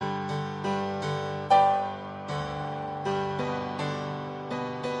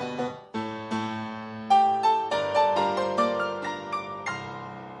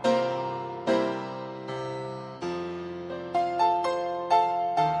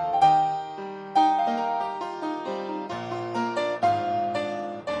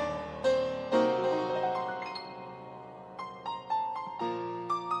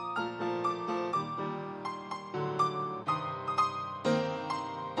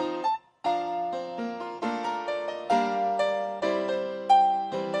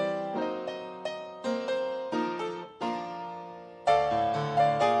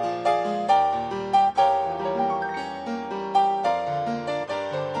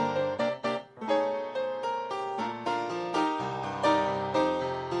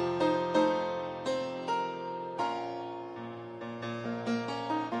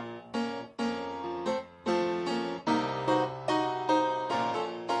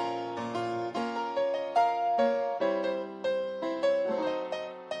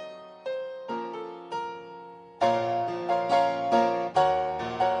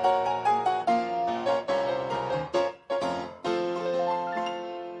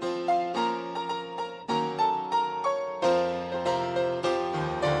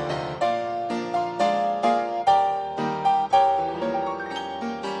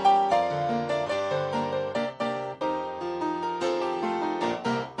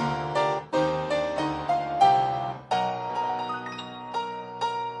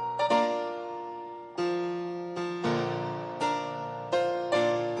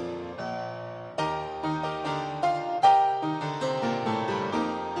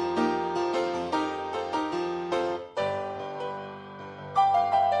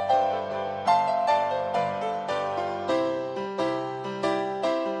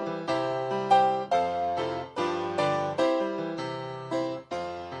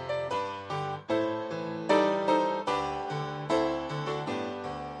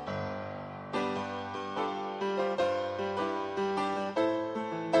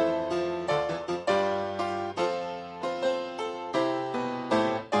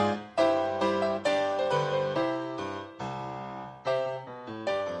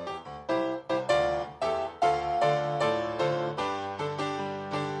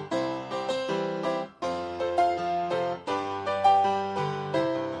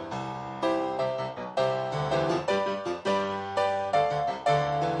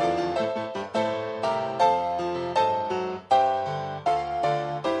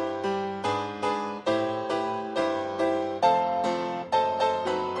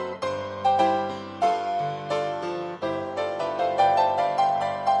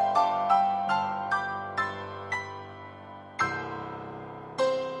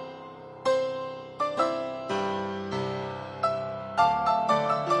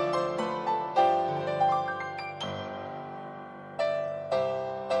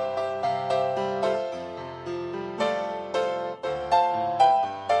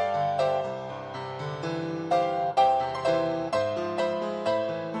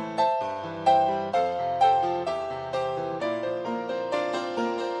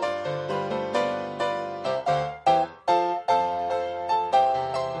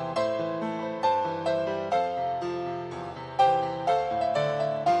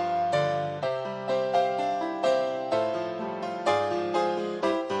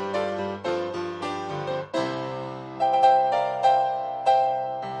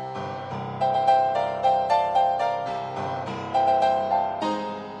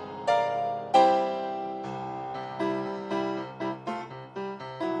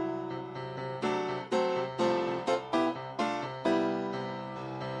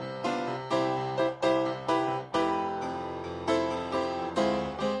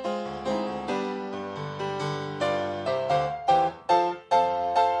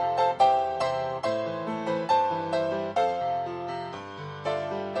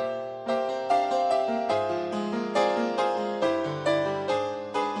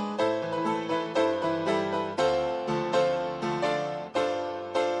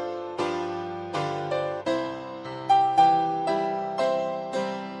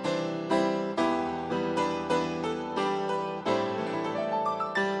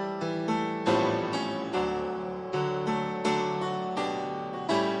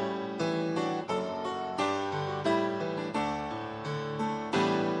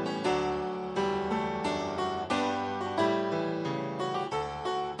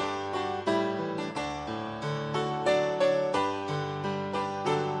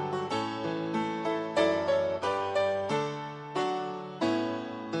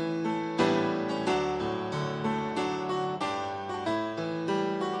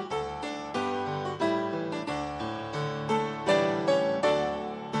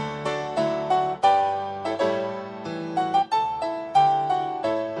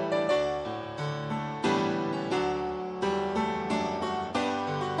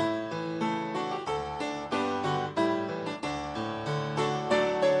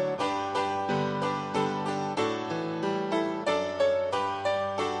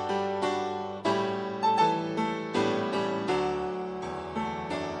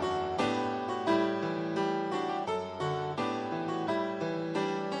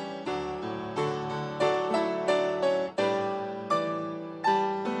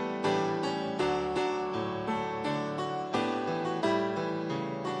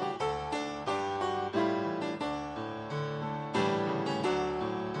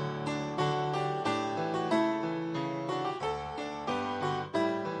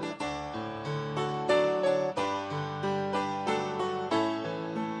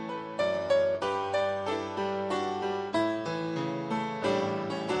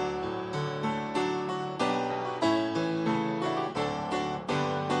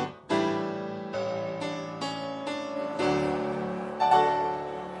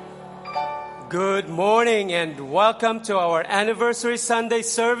Good morning and welcome to our anniversary Sunday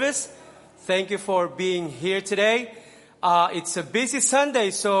service. Thank you for being here today. It's a busy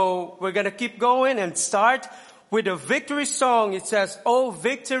Sunday, so we're going to keep going and start with a victory song. It says, "Oh,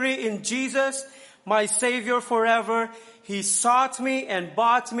 victory in Jesus, my Savior forever. He sought me and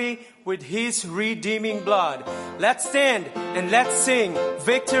bought me with His redeeming blood." Let's stand and let's sing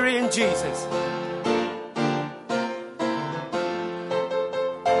Victory in Jesus.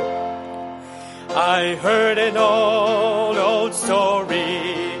 I heard an old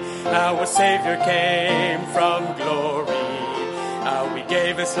story, how a Savior came from glory, how He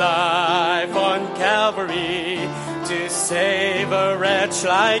gave His life on Calvary to save a wretch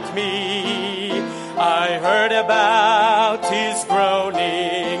like me. I heard about His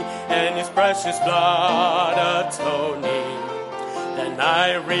groaning and His precious blood atoning. Then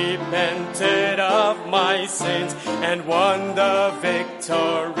I repented of my sins and won the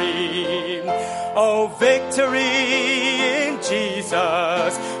victory. Oh, victory in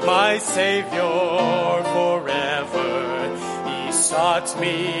Jesus, my Savior forever. He sought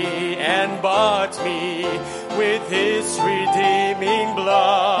me and bought me with His redeeming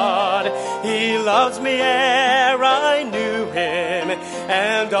blood. He loves me ere I knew Him,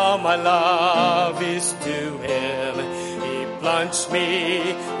 and all my love is to Him. Plunged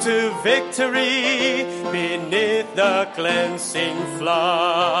me to victory beneath the cleansing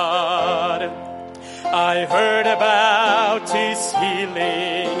flood. I heard about His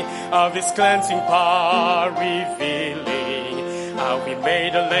healing, of His cleansing power revealing, how He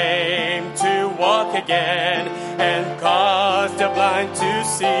made a lame to walk again and caused the blind to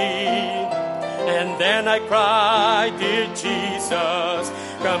see. And then I cried, "Dear Jesus,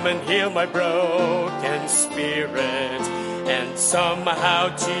 come and heal my broken spirit." And somehow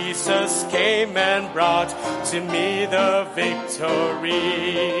Jesus came and brought to me the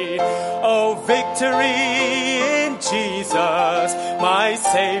victory. Oh, victory in Jesus, my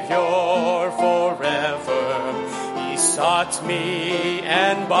Savior forever. He sought me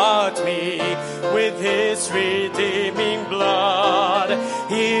and bought me with His redeeming blood.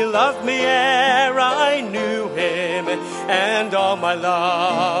 He loved me ere I knew Him, and all my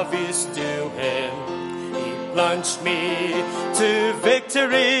love is due Him. Plunged me to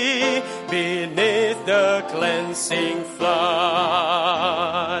victory beneath the cleansing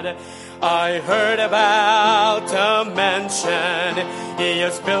flood. I heard about a mansion He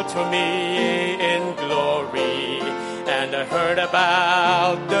has built for me in glory. And I heard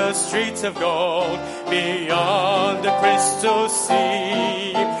about the streets of gold beyond the crystal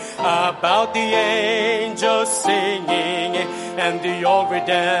sea, about the angels singing and the old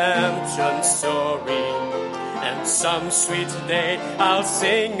redemption story. And some sweet day I'll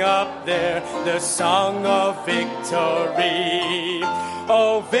sing up there the song of victory.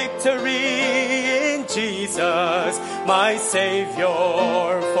 Oh, victory in Jesus, my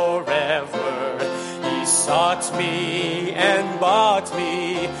Savior forever. He sought me and bought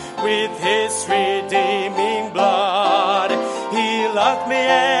me with His redeeming blood. He loved me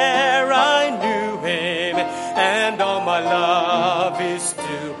ere I knew Him, and all my love is to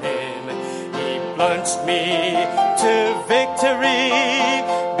Him. Plunged me to victory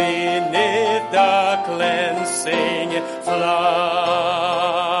beneath the cleansing flood.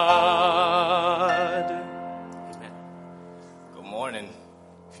 Amen. Good morning.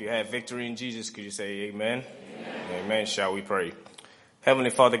 If you have victory in Jesus, could you say amen? Amen. Amen. Shall we pray?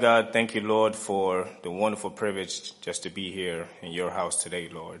 Heavenly Father God, thank you, Lord, for the wonderful privilege just to be here in your house today,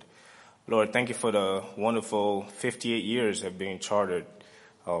 Lord. Lord, thank you for the wonderful 58 years of being chartered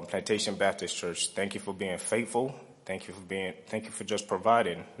Plantation Baptist Church. Thank you for being faithful. Thank you for just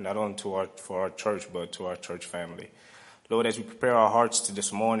providing, not only for our church, but to our church family. Lord, as we prepare our hearts to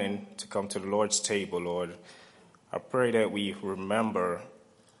this morning to come to the Lord's table, Lord, I pray that we remember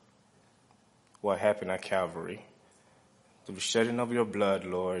what happened at Calvary. The shedding of your blood,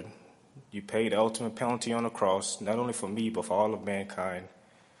 Lord. You paid the ultimate penalty on the cross, not only for me, but for all of mankind,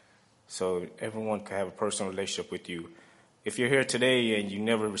 so everyone can have a personal relationship with you. If you're here today and you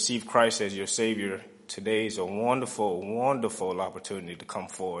never received Christ as your Savior, today is a wonderful, wonderful opportunity to come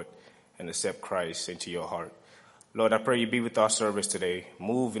forward and accept Christ into your heart. Lord, I pray you be with our service today.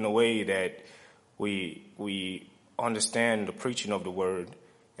 Move in a way that we understand the preaching of the word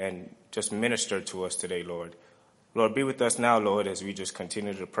and just minister to us today, Lord. Lord, be with us now, Lord, as we just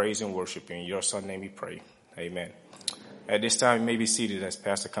continue to praise and worship you. In your Son's name we pray. Amen. At this time, you may be seated as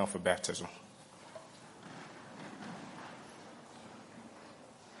Pastor comes for baptism.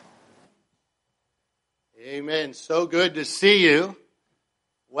 Amen. So good to see you.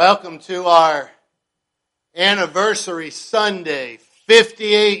 Welcome to our anniversary Sunday,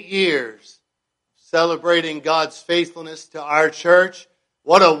 58 years celebrating God's faithfulness to our church.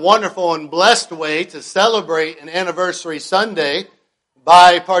 What a wonderful and blessed way to celebrate an anniversary Sunday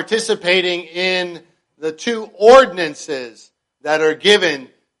by participating in the two ordinances that are given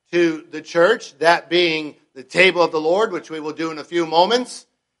to the church, that being the table of the Lord, which we will do in a few moments,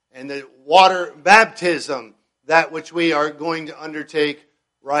 and the water baptism, that which we are going to undertake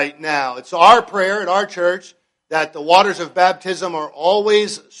right now. It's our prayer at our church that the waters of baptism are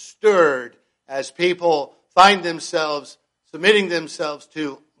always stirred as people find themselves submitting themselves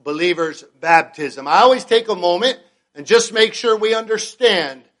to believers' baptism. I always take a moment and just make sure we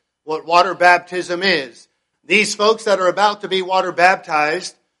understand what water baptism is. These folks that are about to be water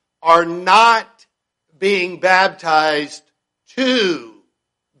baptized are not being baptized to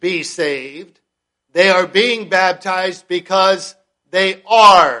be saved. They are being baptized because they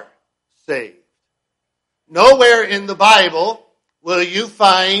are saved. Nowhere in the Bible will you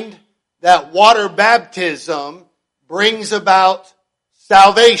find that water baptism brings about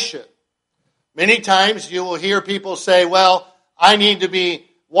salvation. Many times you will hear people say, well, I need to be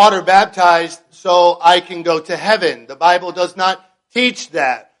water baptized so I can go to heaven. The Bible does not teach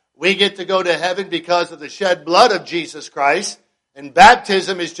that. We get to go to heaven because of the shed blood of Jesus Christ, and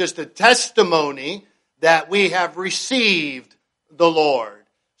baptism is just a testimony that we have received the Lord.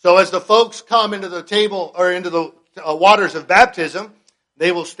 So as the folks come into the table or into the waters of baptism,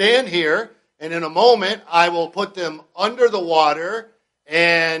 they will stand here, and in a moment I will put them under the water,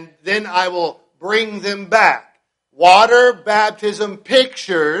 and then I will bring them back. Water baptism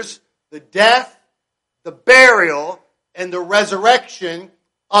pictures the death, the burial, and the resurrection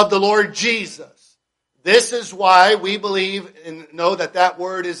of the Lord Jesus. This is why we believe and know that that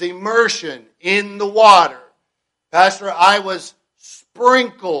word is immersion in the water. Pastor, I was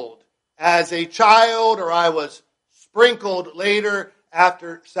sprinkled as a child, or I was sprinkled later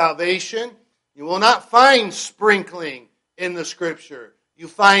after salvation. You will not find sprinkling in the Scripture. You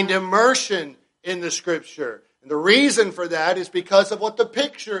find immersion in the Scripture. And the reason for that is because of what the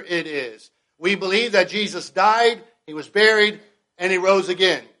picture it is. We believe that Jesus died, He was buried, and He rose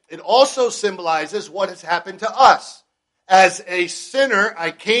again. It also symbolizes what has happened to us. As a sinner,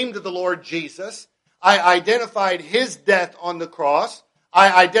 I came to the Lord Jesus. I identified His death on the cross.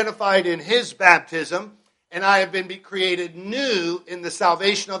 I identified in His baptism. And I have been created new in the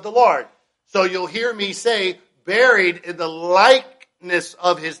salvation of the Lord. So you'll hear me say, buried in the likeness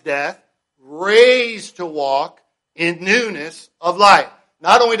of His death, raised to walk in newness of life.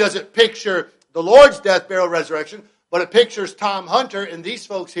 Not only does it picture the Lord's death, burial, resurrection, but it pictures Tom Hunter and these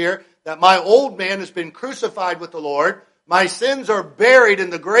folks here, that my old man has been crucified with the Lord, my sins are buried in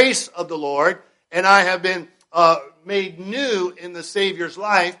the grace of the Lord, and I have been made new in the Savior's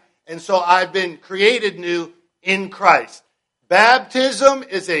life, and so I've been created new in Christ. Baptism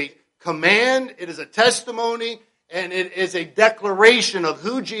is a command, it is a testimony, and it is a declaration of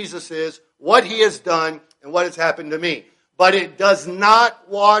who Jesus is, what He has done, and what has happened to me. But it does not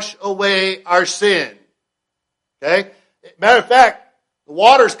wash away our sin. Okay? Matter of fact, the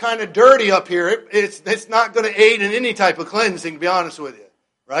water's kind of dirty up here. It's not going to aid in any type of cleansing, to be honest with you.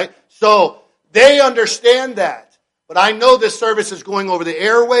 Right? So, they understand that. But I know this service is going over the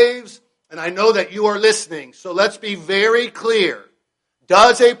airwaves, and I know that you are listening. So let's be very clear.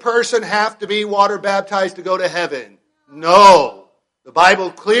 Does a person have to be water baptized to go to heaven? No. The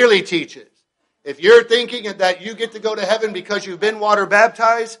Bible clearly teaches. If you're thinking that you get to go to heaven because you've been water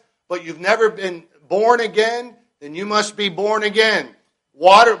baptized, but you've never been born again, then you must be born again.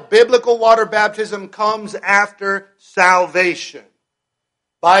 Biblical water baptism comes after salvation.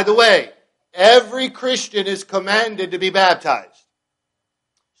 By the way, every Christian is commanded to be baptized.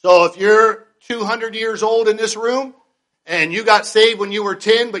 So if you're 200 years old in this room, and you got saved when you were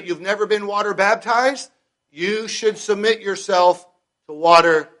 10, but you've never been water baptized, you should submit yourself to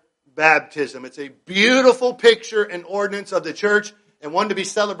water baptism. It's a beautiful picture and ordinance of the church, and one to be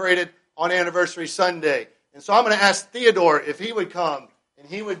celebrated on Anniversary Sunday. And so I'm going to ask Theodore if he would come, and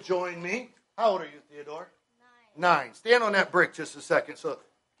he would join me. How old are you, Theodore? 9. Stand on that brick just a second. So,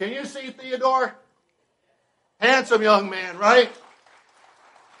 can you see Theodore? Handsome young man, right?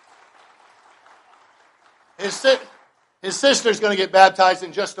 His sister's going to get baptized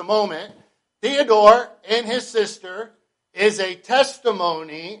in just a moment. Theodore and his sister is a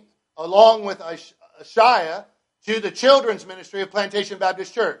testimony, along with Ashaya, to the children's ministry of Plantation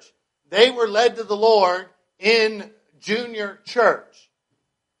Baptist Church. They were led to the Lord in junior church.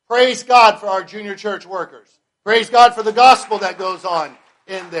 Praise God for our junior church workers. Praise God for the gospel that goes on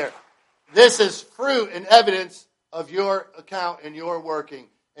in there. This is fruit and evidence of your account and your working.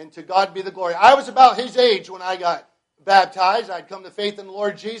 And to God be the glory. I was about his age when I got baptized. I'd come to faith in the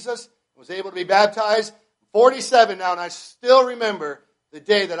Lord Jesus. was able to be baptized. 47 now, and I still remember the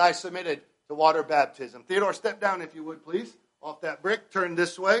day that I submitted to water baptism. Theodore, step down if you would, please. Off that brick, turn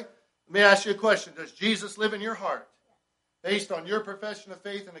this way. Let me ask you a question. Does Jesus live in your heart? Based on your profession of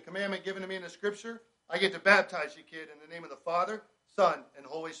faith and the commandment given to me in the Scripture, I get to baptize you, kid, in the name of the Father, Son, and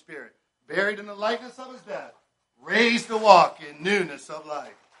Holy Spirit. Buried in the likeness of his death, raised to walk in newness of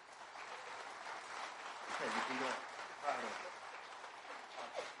life. Okay, you can go. Proud of it.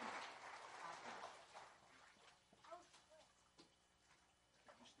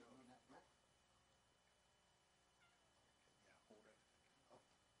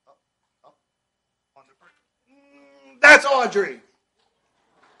 That's Audrey.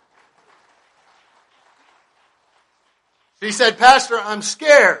 She said, Pastor, I'm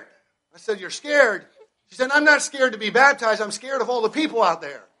scared. I said, you're scared? She said, I'm not scared to be baptized. I'm scared of all the people out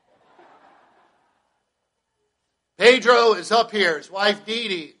there. Pedro is up here. His wife, Dee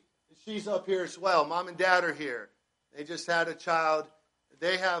Dee, she's up here as well. Mom and Dad are here. They just had a child.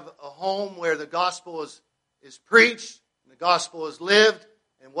 They have a home where the gospel is preached and the gospel is lived.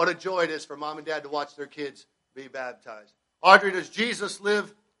 And what a joy it is for Mom and Dad to watch their kids be baptized. Audrey, does Jesus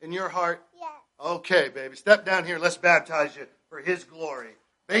live in your heart? Yes. Okay, baby. Step down here. Let's baptize you for his glory.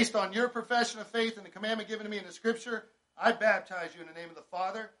 Based on your profession of faith and the commandment given to me in the Scripture, I baptize you in the name of the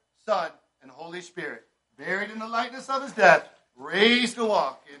Father, Son, and Holy Spirit. Buried in the likeness of his death, raised to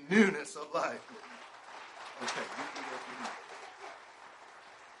walk in newness of life. Okay, you can go through now.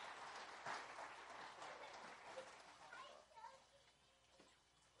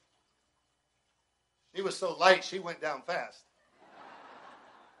 She was so light, she went down fast.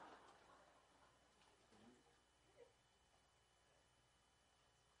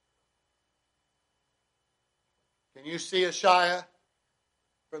 Can you see Ashaya?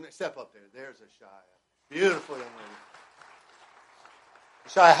 Step up there. There's Ashaya. Beautiful young lady.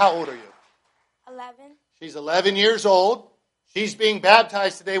 Ashaya, how old are you? 11. She's 11 years old. She's being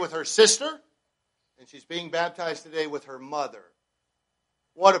baptized today with her sister, and she's being baptized today with her mother.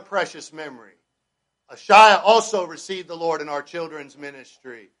 What a precious memory. Ashaya also received the Lord in our children's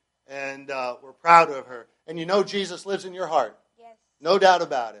ministry, and we're proud of her. And you know Jesus lives in your heart. Yes. No doubt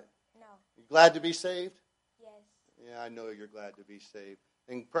about it. No. You glad to be saved? Yes. Yeah, I know you're glad to be saved.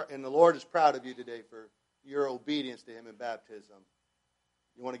 And the Lord is proud of you today for your obedience to him in baptism.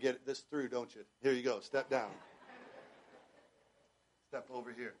 You want to get this through, don't you? Here you go. Step down. Step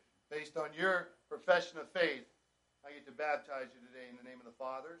over here. Based on your profession of faith, I get to baptize you today in the name of the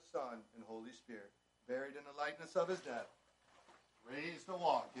Father, Son, and Holy Spirit. Buried in the likeness of his death, raised to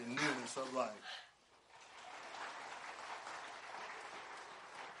walk in newness of life.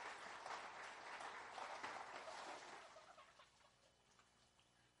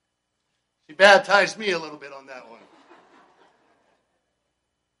 She baptized me a little bit on that one.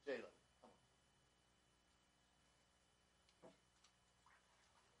 Jayla, come on.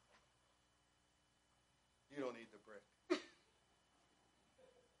 You don't need the brick.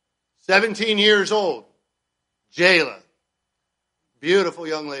 17 years old, Jayla. Beautiful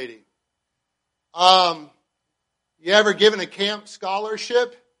young lady. You ever given a camp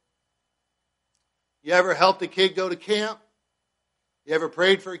scholarship? You ever helped a kid go to camp? You ever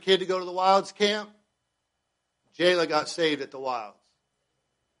prayed for a kid to go to the Wilds camp? Jayla got saved at the Wilds.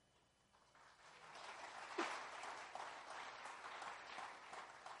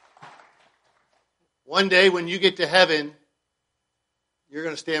 One day when you get to heaven, you're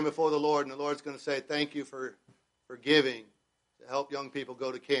going to stand before the Lord, and the Lord's going to say, thank you for giving to help young people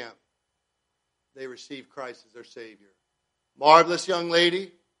go to camp. They receive Christ as their Savior. Marvelous young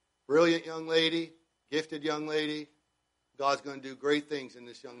lady, brilliant young lady, gifted young lady. God's going to do great things in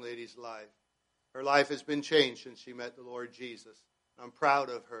this young lady's life. Her life has been changed since she met the Lord Jesus. I'm proud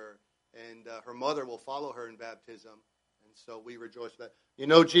of her, and her mother will follow her in baptism, and so we rejoice for that. You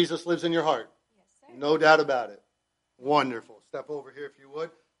know Jesus lives in your heart. Yes, sir. No doubt about it. Wonderful. Step over here if you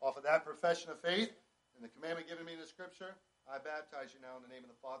would. Off of that profession of faith and the commandment given me in the Scripture, I baptize you now in the name of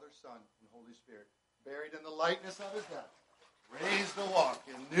the Father, Son, and Holy Spirit. Buried in the likeness of his death, raised to walk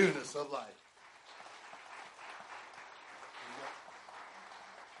in newness of life.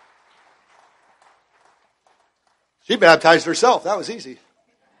 She baptized herself. That was easy.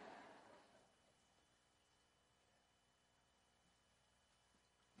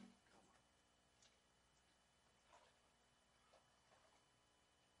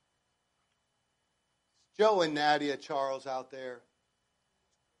 Joe and Nadia Charles out there.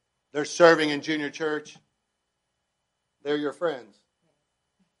 They're serving in junior church. They're your friends.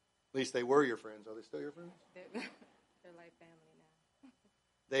 At least they were your friends. Are they still your friends? They're like family now.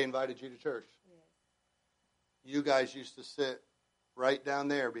 They invited you to church. Yes. You guys used to sit right down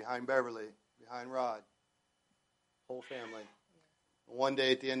there behind Beverly, behind Rod. Whole family. One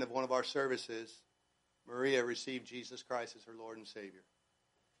day at the end of one of our services, Maria received Jesus Christ as her Lord and Savior.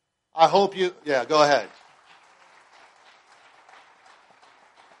 I hope you, go ahead.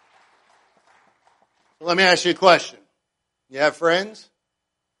 Let me ask you a question. You have friends?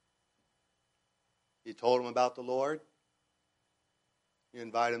 You told them about the Lord? You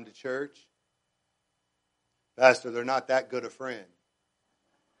invite them to church? Pastor, they're not that good a friend.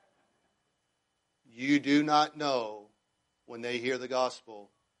 You do not know when they hear the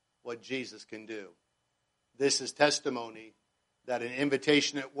gospel what Jesus can do. This is testimony that an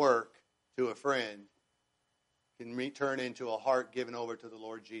invitation at work to a friend can turn into a heart given over to the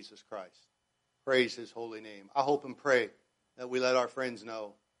Lord Jesus Christ. Praise His holy name. I hope and pray that we let our friends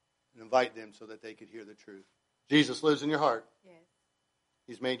know and invite them so that they could hear the truth. Jesus lives in your heart. Yes.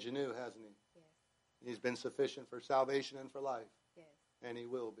 He's made you new, hasn't He? Yes. He's been sufficient for salvation and for life. Yes. And He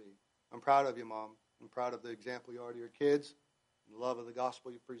will be. I'm proud of you, Mom. I'm proud of the example you are to your kids, and the love of the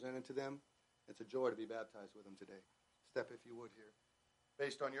gospel you presented to them. It's a joy to be baptized with them today. Step, if you would, here.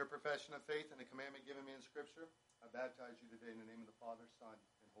 Based on your profession of faith and the commandment given me in Scripture, I baptize you today in the name of the Father, Son,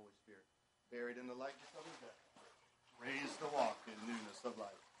 and Holy Spirit. Buried in the likeness of His death, raised to walk in newness of life.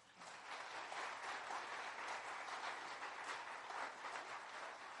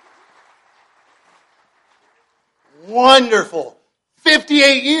 Wonderful.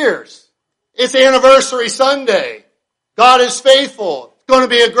 58 years. It's Anniversary Sunday. God is faithful. It's going to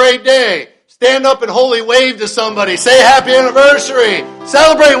be a great day. Stand up and holy wave to somebody. Say happy anniversary.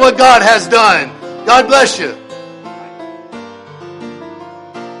 Celebrate what God has done. God bless you.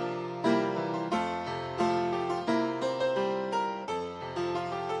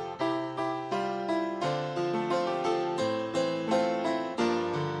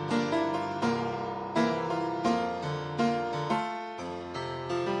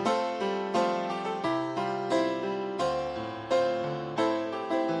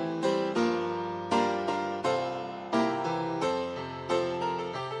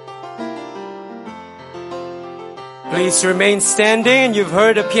 Please remain standing. You've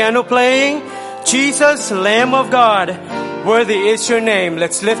heard a piano playing. Jesus, Lamb of God, worthy is your name.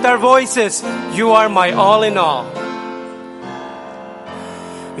 Let's lift our voices. You are my all in all.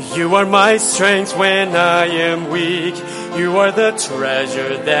 You are my strength when I am weak. You are the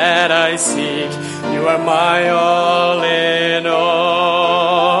treasure that I seek. You are my all in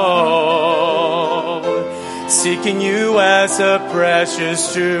all. Seeking you as a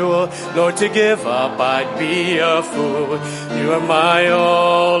precious jewel, Lord, to give up I'd be a fool. You are my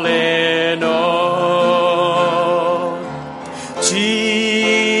all in all.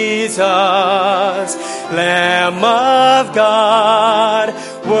 Jesus, Lamb of God,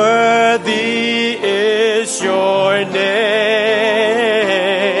 worthy is your name.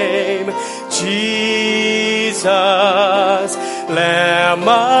 Jesus, Lamb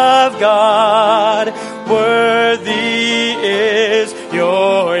of God, worthy is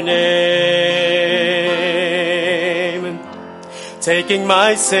your name. Taking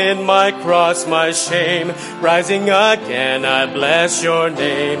my sin, my cross, my shame, rising again, I bless your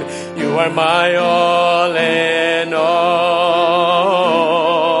name. You are my all in all.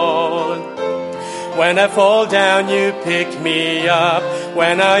 When I fall down, you pick me up.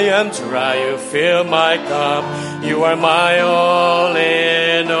 When I am dry, you fill my cup. You are my all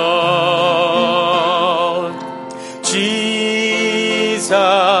in all. Jesus,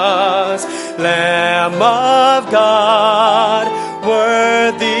 Lamb of God,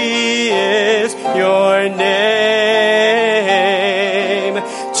 worthy is your name.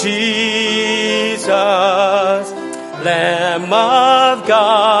 Jesus, Lamb of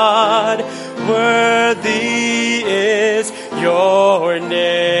God, worthy is your name.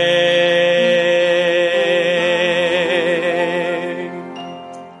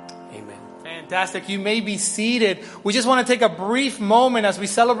 Amen. Fantastic. You may be seated. We just want to take a brief moment as we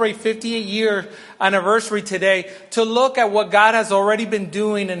celebrate 58-year anniversary today to look at what God has already been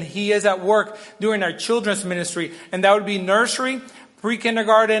doing, and He is at work during our children's ministry. And that would be nursery,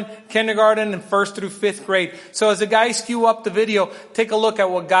 pre-kindergarten, kindergarten, and 1st through 5th grade. So as the guys cue up the video, take a look at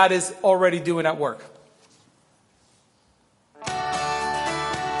what God is already doing at work.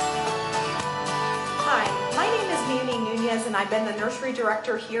 Hi, my name is Mimi Nunez, and I've been the nursery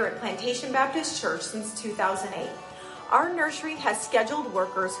director here at Plantation Baptist Church since 2008. Our nursery has scheduled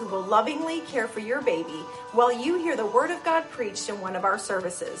workers who will lovingly care for your baby while you hear the Word of God preached in one of our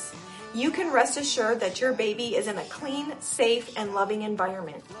services. You can rest assured that your baby is in a clean, safe, and loving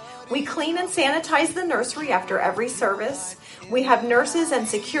environment. We clean and sanitize the nursery after every service. We have nurses and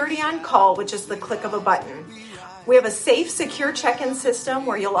security on call, which is the click of a button. We have a safe, secure check-in system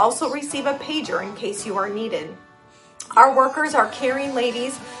where you'll also receive a pager in case you are needed. Our workers are caring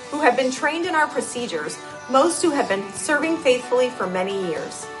ladies who have been trained in our procedures, most who have been serving faithfully for many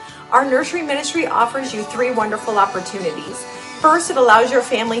years. Our nursery ministry offers you 3 wonderful opportunities. First, it allows your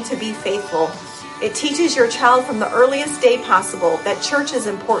family to be faithful. It teaches your child from the earliest day possible that church is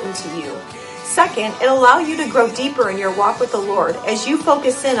important to you. Second, it'll allow you to grow deeper in your walk with the Lord as you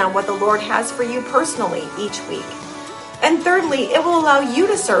focus in on what the Lord has for you personally each week. And thirdly, it will allow you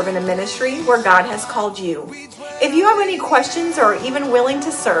to serve in a ministry where God has called you. If you have any questions or are even willing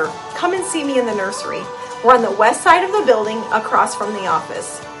to serve, come and see me in the nursery. We're on the west side of the building across from the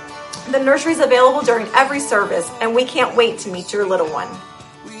office. The nursery is available during every service, and we can't wait to meet your little one.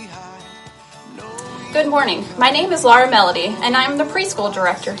 Good morning. My name is Laura Melody, and I'm the preschool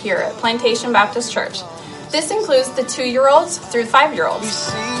director here at Plantation Baptist Church. This includes the 2-year-olds through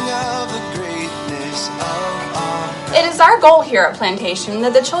 5-year-olds. It is our goal here at Plantation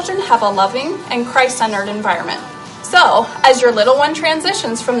that the children have a loving and Christ-centered environment. So, as your little one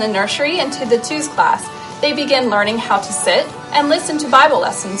transitions from the nursery into the 2s class, they begin learning how to sit and listen to Bible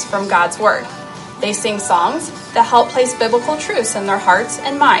lessons from God's Word. They sing songs that help place biblical truths in their hearts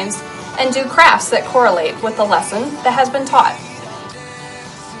and minds and do crafts that correlate with the lesson that has been taught.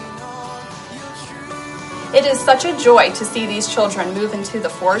 It is such a joy to see these children move into the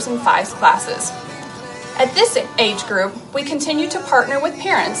 4s and 5s classes. At this age group, we continue to partner with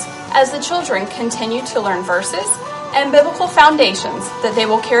parents as the children continue to learn verses and biblical foundations that they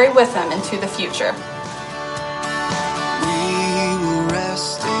will carry with them into the future. We will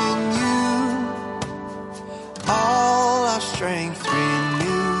rest in you, all our strength renewed.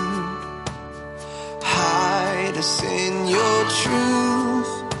 Hide us in your truth.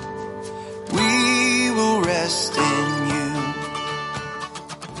 We will rest in you.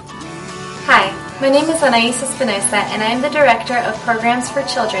 Hi, my name is Anais Espinosa, and I am the Director of Programs for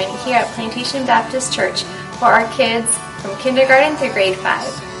Children here at Plantation Baptist Church for our kids from kindergarten through grade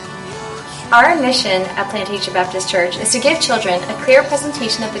 5. Our mission at Plantation Baptist Church is to give children a clear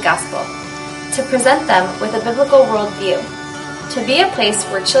presentation of the gospel, to present them with a biblical worldview, to be a place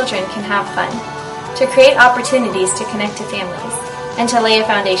where children can have fun, to create opportunities to connect to families, and to lay a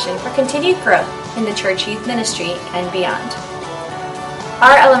foundation for continued growth in the church youth ministry and beyond.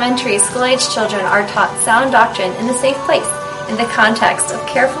 Our elementary school-age children are taught sound doctrine in a safe place in the context of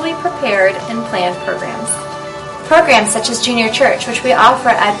carefully prepared and planned programs. Programs such as Junior Church, which we offer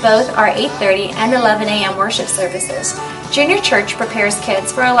at both our 8:30 and 11 a.m. worship services. Junior Church prepares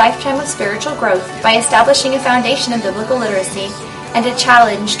kids for a lifetime of spiritual growth by establishing a foundation of biblical literacy and a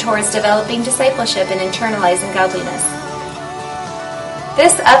challenge towards developing discipleship and internalizing godliness.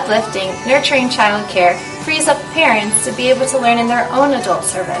 This uplifting, nurturing childcare frees up parents to be able to learn in their own adult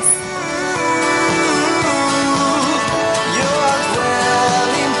service.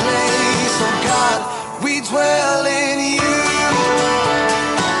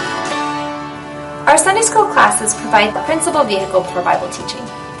 Our Sunday school classes provide the principal vehicle for Bible teaching.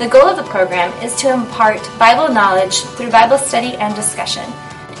 The goal of the program is to impart Bible knowledge through Bible study and discussion.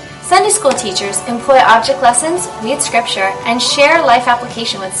 Sunday school teachers employ object lessons, read scripture, and share life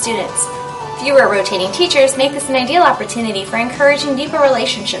application with students. Fewer rotating teachers make this an ideal opportunity for encouraging deeper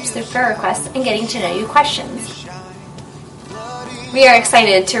relationships through prayer requests and getting to know you questions. We are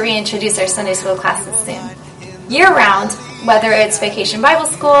excited to reintroduce our Sunday school classes soon. Year-round, whether it's Vacation Bible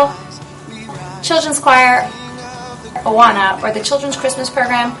School, Children's Choir, Awana, or the Children's Christmas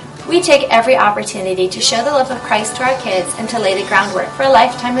Program, we take every opportunity to show the love of Christ to our kids and to lay the groundwork for a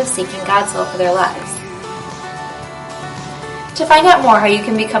lifetime of seeking God's will for their lives. To find out more how you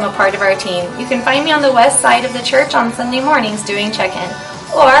can become a part of our team, you can find me on the west side of the church on Sunday mornings doing check-in,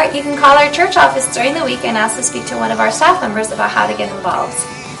 or you can call our church office during the week and ask to speak to one of our staff members about how to get involved.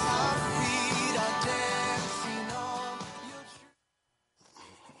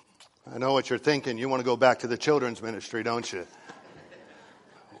 I know what you're thinking. You want to go back to the children's ministry, don't you?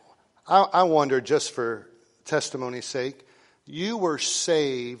 I wonder, just for testimony's sake, you were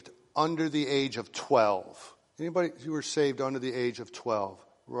saved under the age of 12. Anybody, you were saved under the age of 12,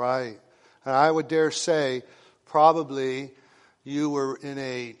 right? And I would dare say, probably you were in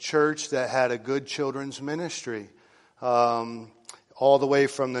a church that had a good children's ministry, all the way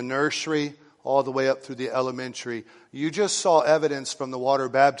from the nursery, all the way up through the elementary. You just saw evidence from the water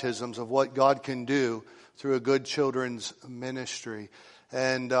baptisms of what God can do through a good children's ministry.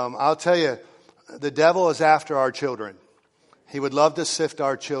 And I'll tell you, the devil is after our children. He would love to sift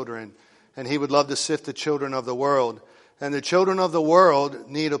our children, and he would love to sift the children of the world. And the children of the world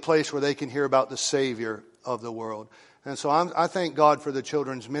need a place where they can hear about the Savior of the world. And so I thank God for the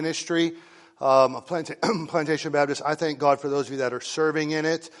children's ministry. of Plantation Baptist. I thank God for those of you that are serving in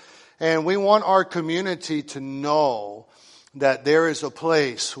it. And we want our community to know that there is a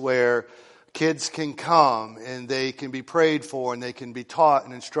place where kids can come and they can be prayed for and they can be taught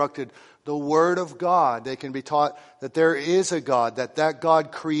and instructed the Word of God. They can be taught that there is a God, that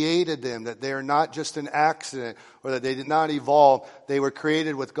God created them, that they are not just an accident or that they did not evolve. They were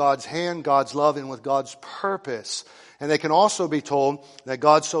created with God's hand, God's love, and with God's purpose. And they can also be told that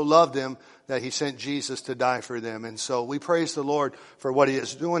God so loved them that He sent Jesus to die for them. And so we praise the Lord for what He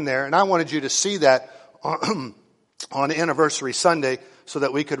is doing there. And I wanted you to see that on Anniversary Sunday so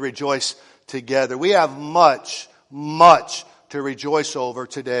that we could rejoice together. We have much to rejoice over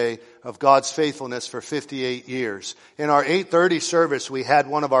today of God's faithfulness for 58 years. In our 8:30 service, we had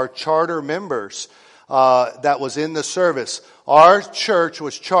one of our charter members that was in the service. Our church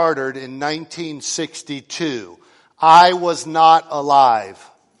was chartered in 1962. I was not alive.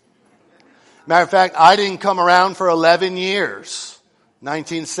 Matter of fact, I didn't come around for 11 years.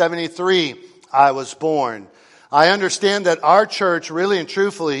 1973, I was born. I understand that our church, really and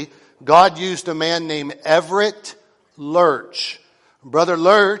truthfully, God used a man named Everett Lurch. Brother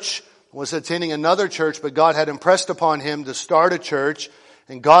Lurch was attending another church, but God had impressed upon him to start a church,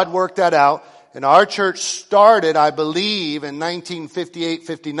 and God worked that out. And our church started, I believe, in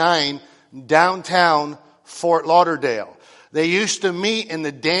 1958-59, downtown Fort Lauderdale. They used to meet in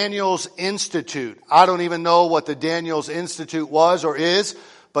the Daniels Institute. I don't even know what the Daniels Institute was or is,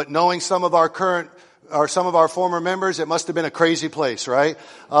 but knowing some of our former members, it must have been a crazy place, right?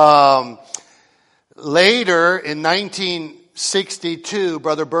 Later, in 1962,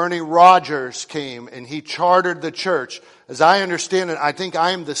 Brother Bernie Rogers came and he chartered the church. As I understand it, I think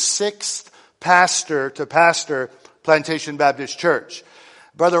I am the 6th pastor to pastor Plantation Baptist Church.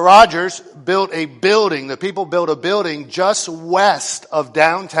 Brother Rogers built a building. The people built a building just west of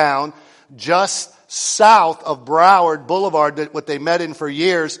downtown, just south of Broward Boulevard, that what they met in for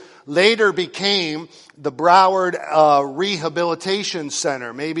years, later became the Broward Rehabilitation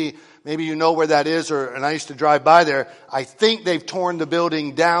Center. Maybe you know where that is, and I used to drive by there. I think they've torn the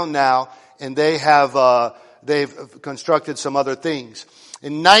building down now, and they've constructed some other things.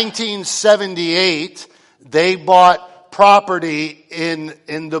 In 1978, they bought property in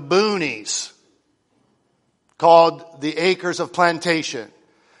the boonies called the Acres of Plantation.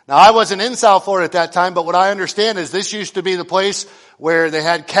 Now, I wasn't in South Florida at that time, but what I understand is this used to be the place where they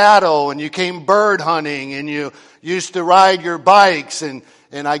had cattle and you came bird hunting and you used to ride your bikes and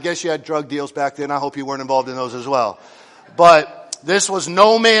I guess you had drug deals back then. I hope you weren't involved in those as well. But this was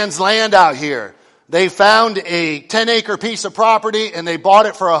no man's land out here. They found a 10-acre piece of property and they bought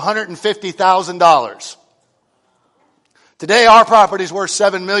it for $150,000. Today, our property is worth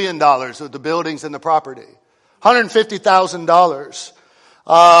 $7 million with the buildings and the property. $150,000.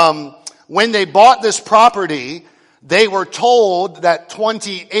 When they bought this property, they were told that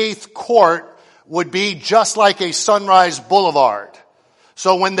 28th Court would be just like a Sunrise Boulevard.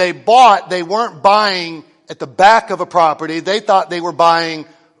 So when they bought, they weren't buying at the back of a property. They thought they were buying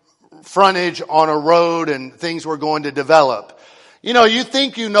frontage on a road and things were going to develop. You know, you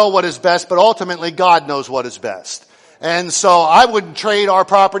think you know what is best, but ultimately God knows what is best. And so I wouldn't trade our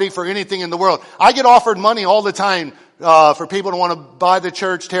property for anything in the world. I get offered money all the time for people to want to buy the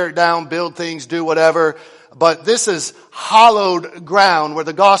church, tear it down, build things, do whatever. But this is hallowed ground where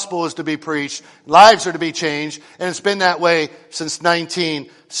the gospel is to be preached, lives are to be changed, and it's been that way since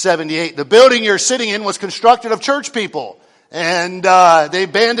 1978. The building you're sitting in was constructed of church people, and they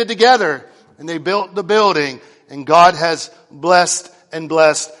banded together and they built the building, and God has blessed and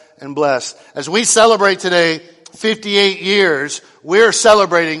blessed and blessed. As we celebrate today 58 years, we're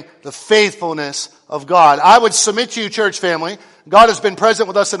celebrating the faithfulness of God. I would submit to you, church family, God has been present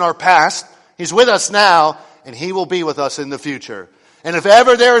with us in our past. He's with us now, and He will be with us in the future. And if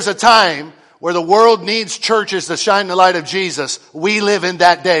ever there is a time where the world needs churches to shine the light of Jesus, we live in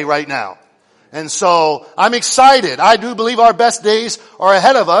that day right now. And so I'm excited. I do believe our best days are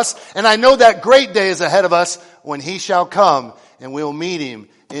ahead of us, and I know that great day is ahead of us when He shall come and we'll meet Him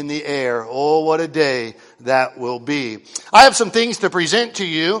in the air. Oh, what a day that will be. I have some things to present to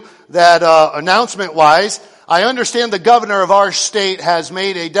you that announcement-wise. I understand the governor of our state has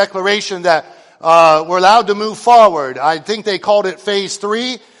made a declaration that we're allowed to move forward. I think they called it phase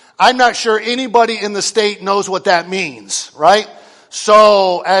 3. I'm not sure anybody in the state knows what that means, right?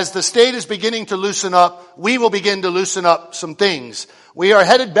 So as the state is beginning to loosen up, we will begin to loosen up some things. We are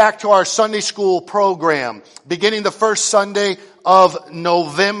headed back to our Sunday school program, beginning the first Sunday of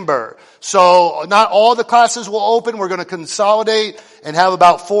November. So not all the classes will open. We're going to consolidate and have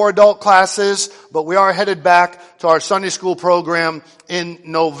about 4 adult classes, but we are headed back to our Sunday school program in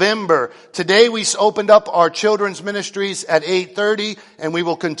November. Today we opened up our children's ministries at 8:30, and we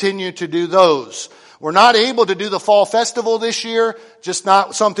will continue to do those. We're not able to do the fall festival this year, just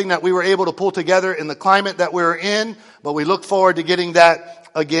not something that we were able to pull together in the climate that we're in, but we look forward to getting that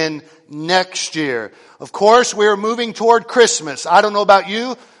again next year. Of course, we're moving toward Christmas. I don't know about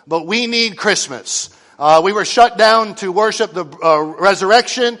you, but we need Christmas. We were shut down to worship the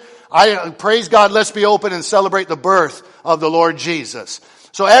resurrection. I praise God, let's be open and celebrate the birth of the Lord Jesus.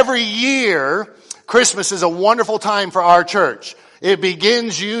 So every year, Christmas is a wonderful time for our church. It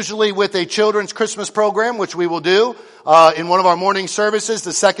begins usually with a children's Christmas program, which we will do in one of our morning services,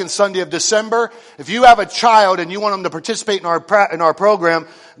 the second Sunday of December. If you have a child and you want them to participate in our program,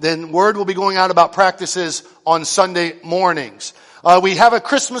 then word will be going out about practices on Sunday mornings. We have a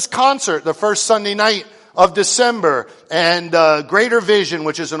Christmas concert the first Sunday night of December, and Greater Vision,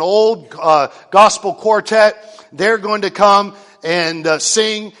 which is an old gospel quartet, they're going to come and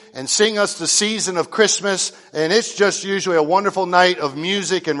sing us the season of Christmas. And it's just usually a wonderful night of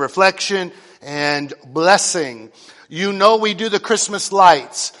music and reflection and blessing. You know, we do the Christmas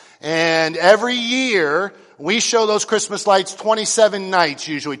lights, and every year we show those Christmas lights 27 nights,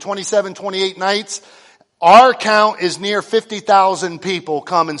 usually 27, 28 nights. Our count is near 50,000 people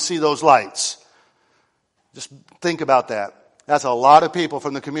come and see those lights. Just think about that. That's a lot of people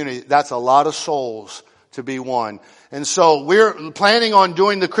from the community. That's a lot of souls to be won. And so we're planning on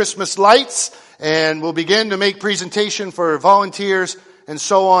doing the Christmas lights, and we'll begin to make presentation for volunteers and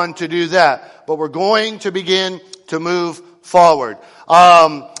so on to do that. But we're going to begin to move forward.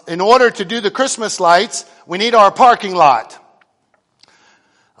 In order to do the Christmas lights, we need our parking lot.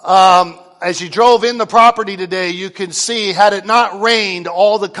 As you drove in the property today, you can see, had it not rained,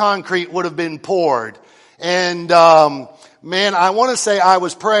 all the concrete would have been poured. And man, I want to say I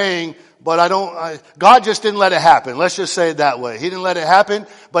was praying, but God just didn't let it happen. Let's just say it that way. He didn't let it happen,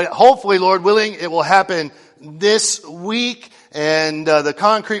 but hopefully, Lord willing, it will happen this week, and the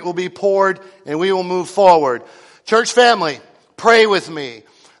concrete will be poured, and we will move forward. Church family, pray with me.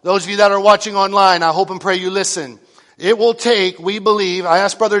 Those of you that are watching online, I hope and pray you listen. It will take, we believe, I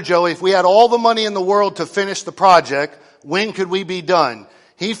asked Brother Joey, if we had all the money in the world to finish the project, when could we be done?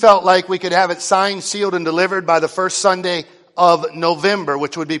 He felt like we could have it signed, sealed, and delivered by the first Sunday of November,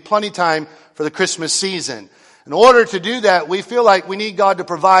 which would be plenty time for the Christmas season. In order to do that, we feel like we need God to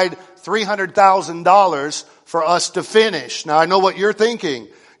provide $300,000 for us to finish. Now, I know what you're thinking.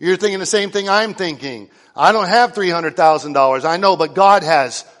 You're thinking the same thing I'm thinking. I don't have $300,000. I know, but God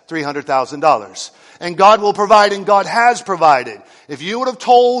has $300,000. And God will provide, and God has provided. If you would have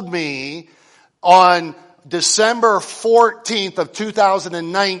told me on December 14th of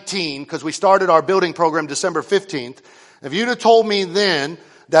 2019, because we started our building program December 15th, if you'd have told me then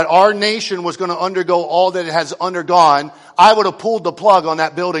that our nation was going to undergo all that it has undergone, I would have pulled the plug on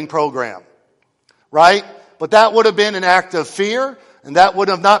that building program. Right? But that would have been an act of fear, and that would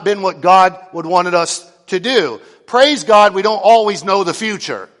have not been what God would wanted us to do. Praise God, we don't always know the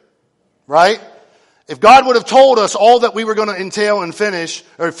future. Right? If God would have told us all that we were going to entail and finish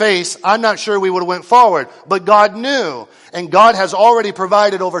or face, I'm not sure we would have went forward. But God knew. And God has already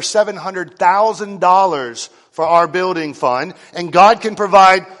provided over $700,000 for our building fund. And God can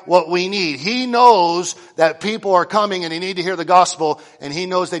provide what we need. He knows that people are coming and they need to hear the gospel. And He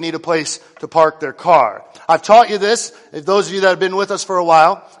knows they need a place to park their car. I've taught you this. If those of you that have been with us for a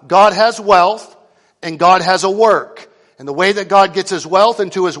while, God has wealth and God has a work. And the way that God gets His wealth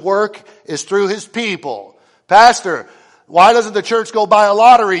into His work is through His people. Pastor, why doesn't the church go buy a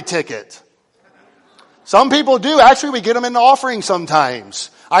lottery ticket? Some people do. Actually, we get them in the offering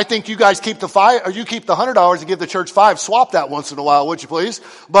sometimes. I think you guys keep the $5, or you keep the $100 and give the church $5. Swap that once in a while, would you please?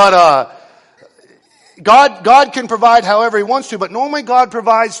 But God can provide however He wants to, but normally God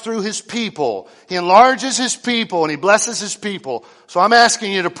provides through His people. He enlarges His people and He blesses His people. So I'm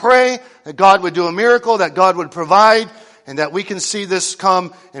asking you to pray that God would do a miracle, that God would provide, and that we can see this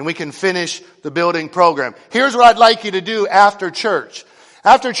come and we can finish the building program. Here's what I'd like you to do after church.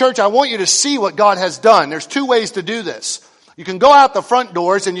 After church, I want you to see what God has done. There's 2 ways to do this. You can go out the front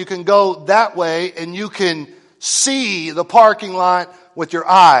doors and you can go that way and you can see the parking lot with your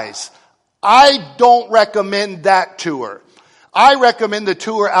eyes. I don't recommend that tour. I recommend the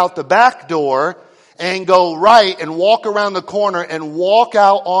tour out the back door and go right and walk around the corner and walk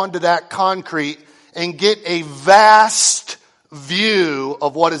out onto that concrete and get a vast view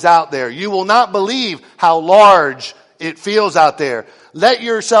of what is out there. You will not believe how large it feels out there. Let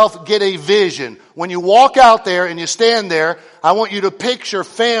yourself get a vision. When you walk out there and you stand there, I want you to picture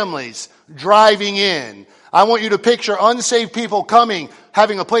families driving in. I want you to picture unsaved people coming,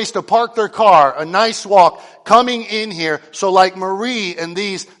 having a place to park their car, a nice walk, coming in here so like Marie and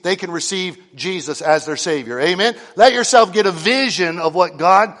these, they can receive Jesus as their Savior. Amen? Let yourself get a vision of what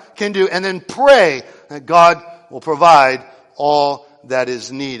God can do and then pray that God will provide all that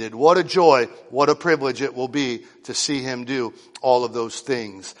is needed. What a joy, what a privilege it will be to see Him do all of those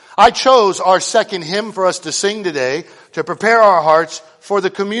things. I chose our second hymn for us to sing today to prepare our hearts for the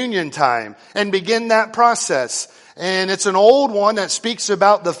communion time and begin that process. And it's an old one that speaks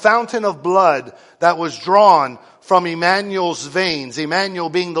about the fountain of blood that was drawn from Emmanuel's veins, Emmanuel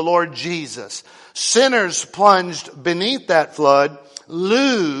being the Lord Jesus. Sinners plunged beneath that flood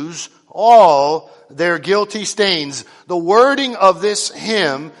lose all their guilty stains. The wording of this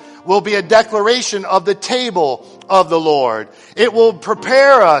hymn will be a declaration of the table of the Lord. It will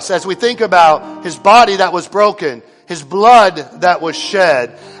prepare us as we think about His body that was broken, His blood that was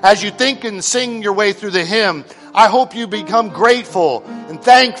shed. As you think and sing your way through the hymn, I hope you become grateful and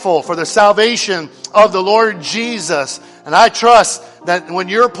thankful for the salvation of the Lord Jesus. And I trust that when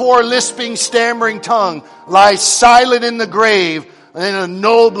your poor lisping, stammering tongue lies silent in the grave, and in a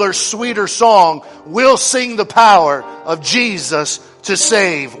nobler, sweeter song, we'll sing the power of Jesus to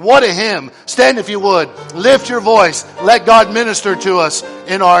save. What a hymn. Stand if you would. Lift your voice. Let God minister to us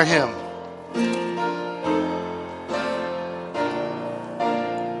in our hymn.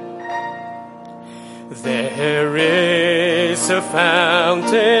 There is a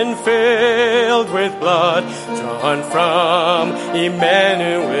fountain filled with blood drawn from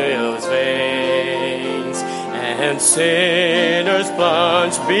Emmanuel's veins, and sinners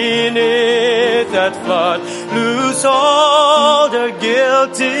plunge beneath that flood lose all their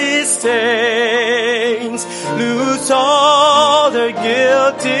guilty stains, lose all their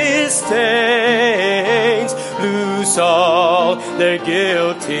guilty stains, lose all their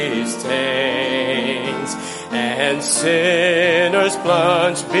guilty stains. And sinners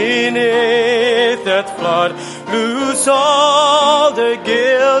plunge beneath that flood lose all their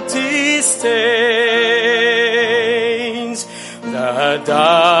guilty stains. The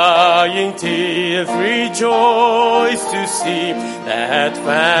dying thief rejoice to see that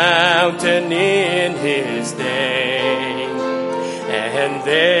fountain in his day. And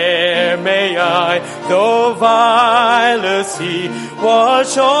there may I, though vile as he,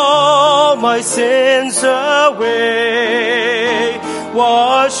 wash all my sins away.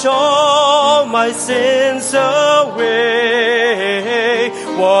 Wash all my sins away.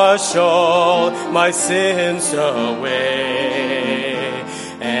 Wash all my sins away.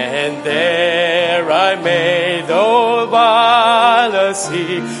 And there I may, though vile as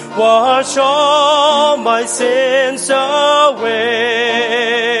he, wash all my sins away.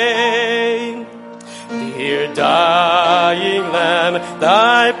 Dear dying Lamb,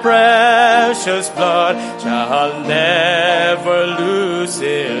 thy precious blood shall never lose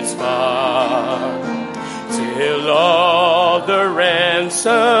its power, till all the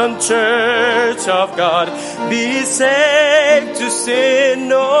ransomed church of God be saved to sin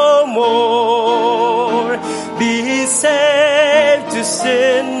no more. Be saved to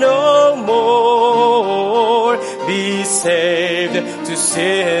sin no more. Be saved to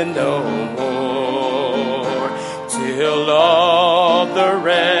sin no more. Till all the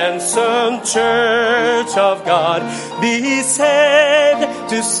ransomed church of God be saved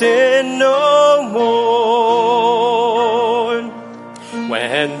to sin no more.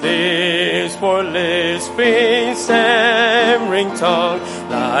 When this poor lisping, stammering tongue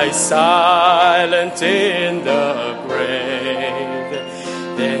lies silent in the grave,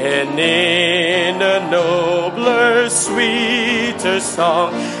 then in a nobler, sweeter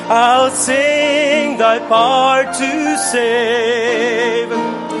song I'll sing thy part to save.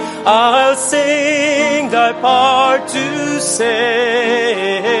 I'll sing thy part to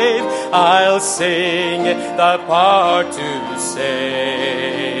save. I'll sing thy part to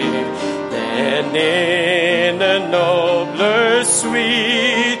save. Then in a nobler,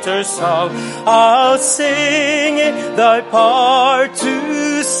 sweeter song I'll sing thy part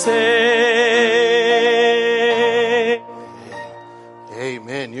to save.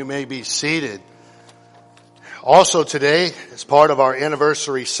 Amen. You may be seated. Also today, as part of our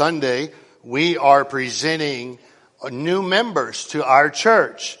anniversary Sunday, we are presenting new members to our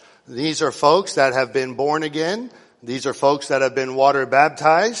church. These are folks that have been born again. These are folks that have been water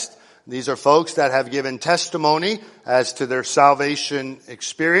baptized. These are folks that have given testimony as to their salvation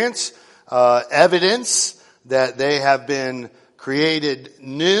experience, evidence that they have been created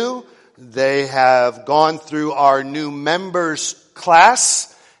new. They have gone through our new members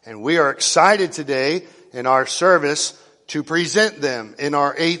class, and we are excited today in our service to present them. In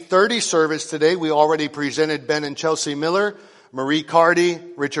our 8:30 service today, we already presented Ben and Chelsea Miller, Marie Cardy,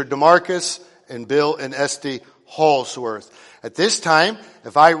 Richard DeMarcus, and Bill and Esty Halsworth. At this time,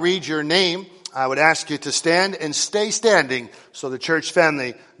 if I read your name, I would ask you to stand and stay standing so the church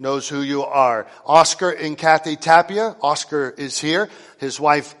family knows who you are. Oscar and Kathy Tapia. Oscar is here. His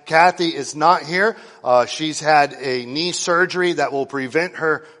wife Kathy is not here. She's had a knee surgery that will prevent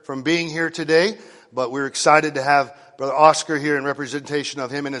her from being here today. But we're excited to have Brother Oscar here in representation of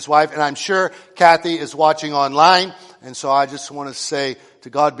him and his wife. And I'm sure Kathy is watching online. And so I just want to say, to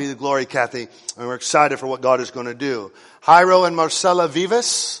God be the glory, Kathy. And we're excited for what God is going to do. Jairo and Marcela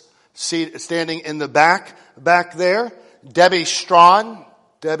Vivas, standing in the back there. Debbie Strawn.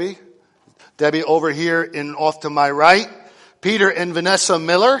 Debbie over here off to my right. Peter and Vanessa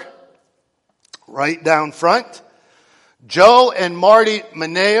Miller, right down front. Joe and Marty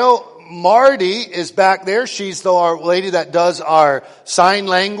Maneo. Marty is back there. She's our lady that does our sign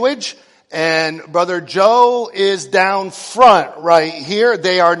language. And Brother Joe is down front right here.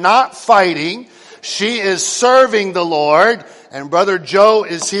 They are not fighting. She is serving the Lord. And Brother Joe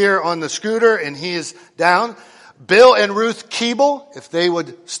is here on the scooter and he is down. Bill and Ruth Keeble, if they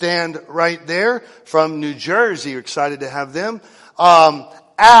would stand right there from New Jersey. We're excited to have them. Al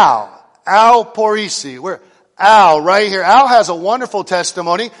Porisi. Al right here. Al has a wonderful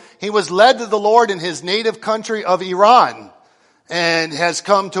testimony. He was led to the Lord in his native country of Iran and has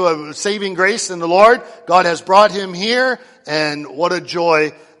come to a saving grace in the Lord. God has brought him here, and what a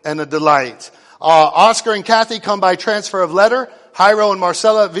joy and a delight. Oscar and Kathy come by transfer of letter. Jairo and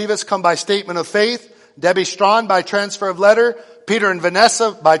Marcela Vivas come by statement of faith. Debbie Strawn by transfer of letter. Peter and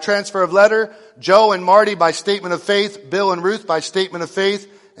Vanessa by transfer of letter. Joe and Marty by statement of faith. Bill and Ruth by statement of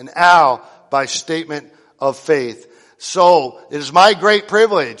faith. And Al by statement of faith. So it is my great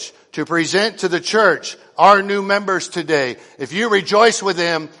privilege to present to the church our new members today. If you rejoice with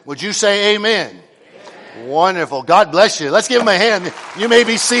them, would you say amen? Amen. Wonderful. God bless you. Let's give them a hand. You may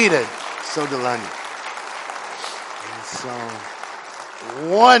be seated. So delighted. So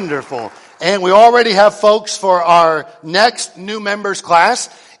wonderful. And we already have folks for our next new members class.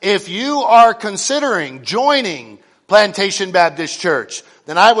 If you are considering joining Plantation Baptist Church,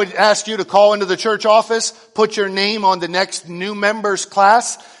 then I would ask you to call into the church office, put your name on the next new members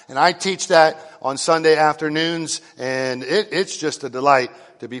class, and I teach that on Sunday afternoons, and it's just a delight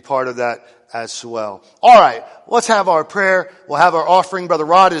to be part of that as well. All right, let's have our prayer. We'll have our offering. Brother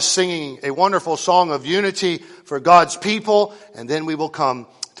Rod is singing a wonderful song of unity for God's people, and then we will come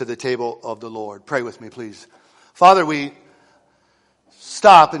to the table of the Lord. Pray with me, please. Father, we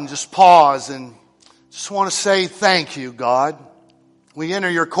stop and just pause and just want to say thank you, God. We enter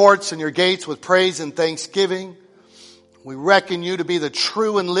your courts and your gates with praise and thanksgiving. We reckon you to be the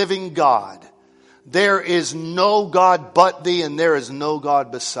true and living God. There is no God but thee, and there is no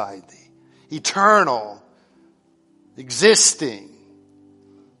God beside thee. Eternal, existing,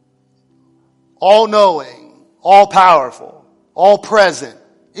 all-knowing, all-powerful, all-present,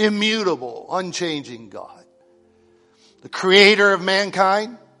 immutable, unchanging God. The creator of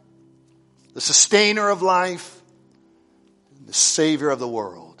mankind, the sustainer of life, the Savior of the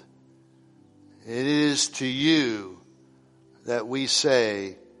world. It is to you that we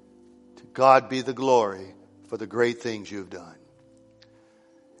say, to God be the glory for the great things you've done.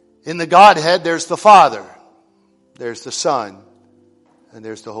 In the Godhead, there's the Father, there's the Son, and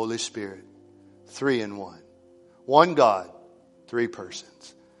there's the Holy Spirit. 3 in 1. One God, 3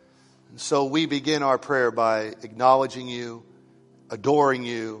 persons. And so we begin our prayer by acknowledging you, adoring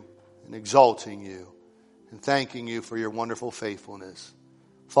you, and exalting you, and thanking you for your wonderful faithfulness.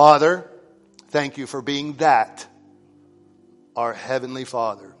 Father, thank you for being that, our Heavenly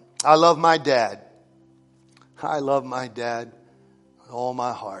Father. I love my dad. I love my dad with all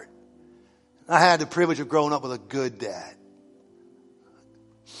my heart. I had the privilege of growing up with a good dad.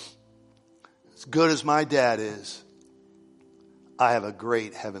 As good as my dad is, I have a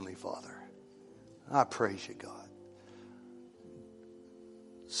great Heavenly Father. I praise you, God.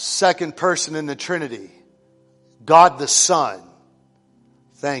 Second person in the Trinity, God the Son.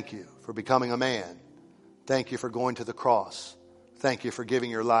 Thank you for becoming a man. Thank you for going to the cross. Thank you for giving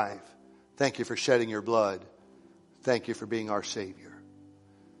your life. Thank you for shedding your blood. Thank you for being our Savior.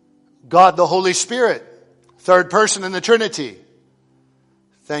 God the Holy Spirit, third person in the Trinity.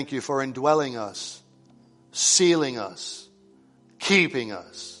 Thank you for indwelling us, sealing us, keeping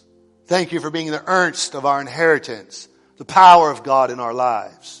us. Thank you for being the earnest of our inheritance, the power of God in our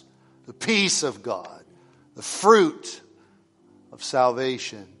lives, the peace of God, the fruit of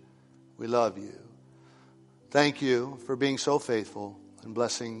salvation. We love you. Thank you for being so faithful and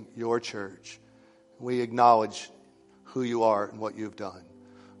blessing your church. We acknowledge who you are and what you've done.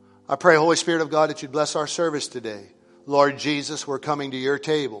 I pray, Holy Spirit of God, that you'd bless our service today. Lord Jesus, we're coming to your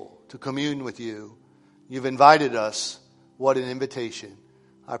table to commune with you. You've invited us. What an invitation.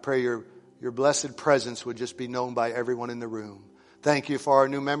 I pray your blessed presence would just be known by everyone in the room. Thank you for our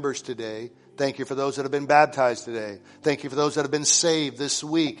new members today. Thank you for those that have been baptized today. Thank you for those that have been saved this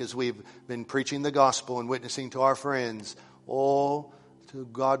week as we've been preaching the gospel and witnessing to our friends. Oh, to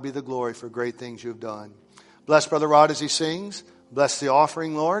God be the glory for great things you've done. Bless Brother Rod as he sings. Bless the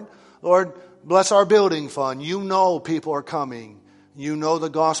offering, Lord. Lord, bless our building fund. You know people are coming. You know the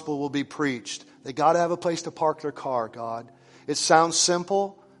gospel will be preached. They got to have a place to park their car, God. It sounds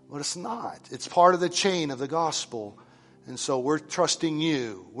simple, but it's not. It's part of the chain of the gospel. And so we're trusting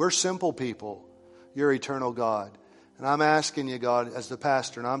you. We're simple people. You're eternal God. And I'm asking you, God, as the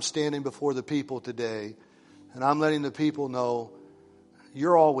pastor, and I'm standing before the people today, and I'm letting the people know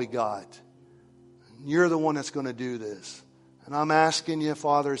you're all we got. You're the one that's going to do this. And I'm asking you,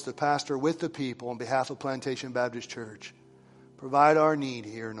 Father, as the pastor with the people on behalf of Plantation Baptist Church, provide our need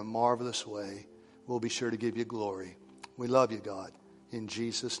here in a marvelous way. We'll be sure to give you glory. We love you, God. In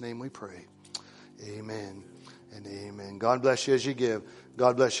Jesus' name we pray. Amen and amen. God bless you as you give.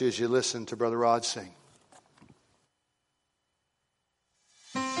 God bless you as you listen to Brother Rod sing.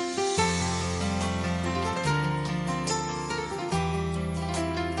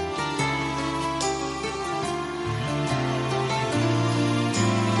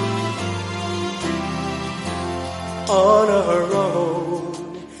 On our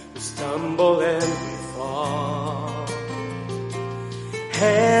road, we stumble and we fall.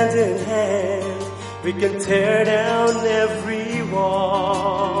 Hand in hand, we can tear down every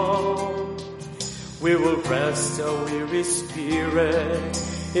wall. We will rest our weary spirit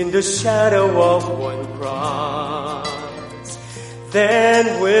in the shadow of one cross.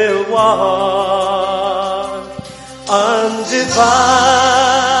 Then we'll walk undivided,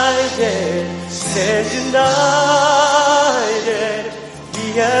 stand united.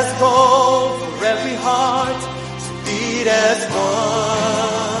 He has called for every heart to beat as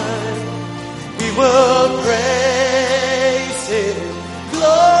one. We will praise Him,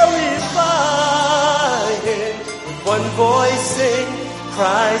 glorify Him. With one voice sing,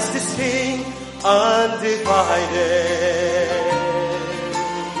 Christ is King, undivided.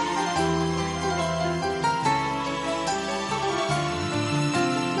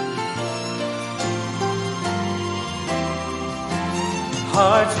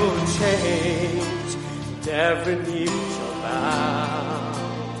 Hearts will change, and every knee shall bow,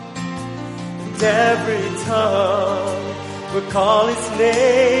 and every tongue will call His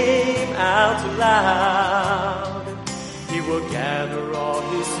name out loud. He will gather all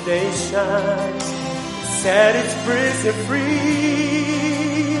His nations, set His prison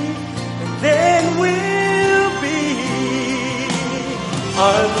free, and then we'll be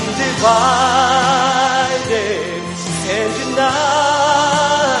undivided and united.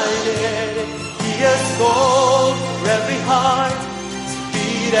 He has called for every heart to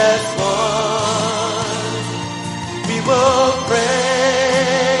beat as one. We will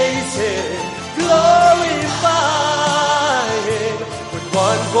praise Him, glorify Him. With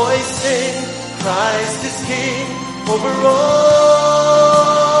one voice sing, Christ is King over all.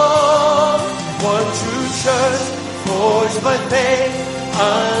 One true church, forged by faith,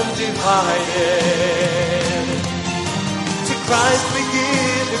 undivided. To Christ we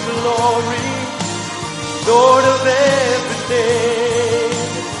give the glory, Lord of everything.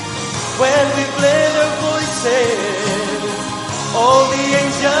 When we blend our voices, all the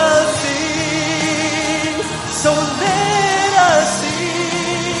angels sing. So let us sing.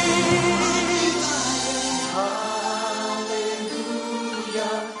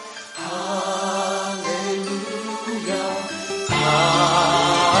 Hallelujah, hallelujah, hallelujah,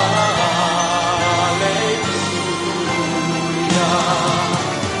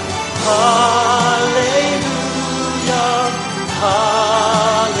 hallelujah, hallelujah,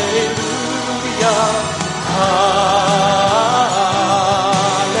 hallelujah.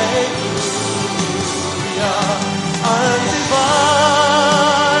 Undivided,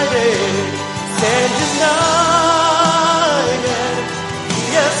 stand united. He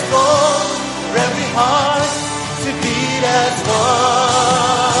has called for every heart to beat as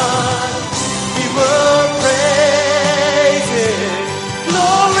one. We will praise Him,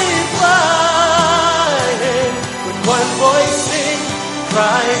 glorify Him. With one voice sing,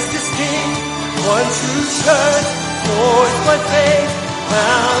 Christ is King. One true church, forged by faith,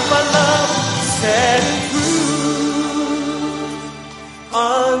 bound by love, set in truth.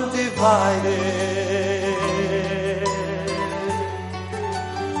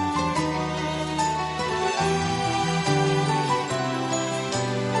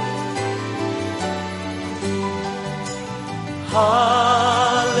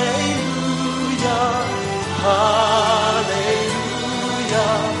 Hallelujah, hallelujah,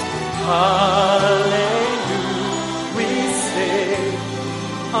 hallelujah. We sing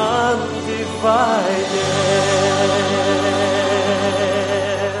undivided.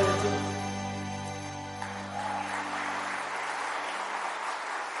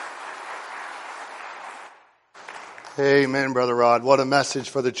 Amen, Brother Rod. What a message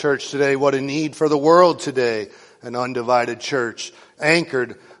for the church today. What a need for the world today. An undivided church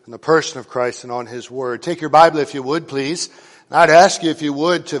anchored in the person of Christ and on His Word. Take your Bible if you would, please. And I'd ask you if you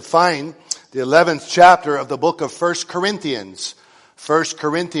would to find the 11th chapter of the book of 1 Corinthians. 1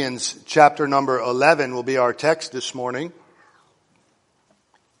 Corinthians chapter number 11 will be our text this morning.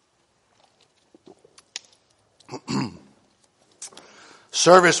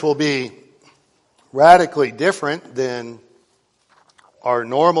 Service will be radically different than our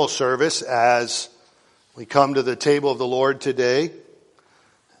normal service as we come to the table of the Lord today.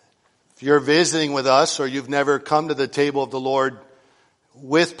 If you're visiting with us or you've never come to the table of the Lord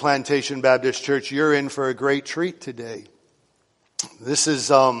with Plantation Baptist Church, you're in for a great treat today. This is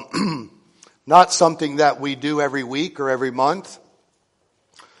not something that we do every week or every month.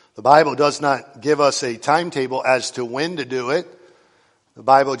 The Bible does not give us a timetable as to when to do it. The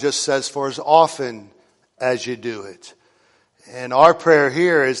Bible just says for as often as you do it. And our prayer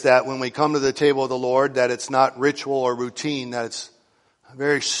here is that when we come to the table of the Lord, that it's not ritual or routine, that it's a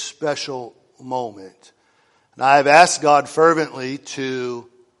very special moment. And I've asked God fervently to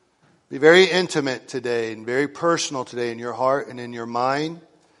be very intimate today and very personal today in your heart and in your mind.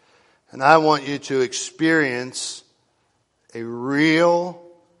 And I want you to experience a real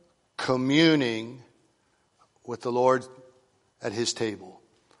communing with the Lord at His table.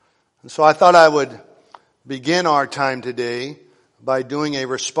 And so I thought I would begin our time today by doing a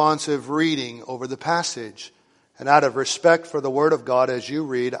responsive reading over the passage. And out of respect for the Word of God as you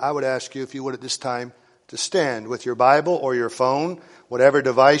read, I would ask you if you would at this time to stand with your Bible or your phone, whatever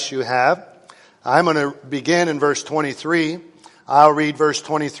device you have. I'm going to begin in verse 23. I'll read verse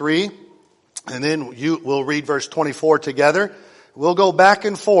 23 and then we'll read verse 24 together. We'll go back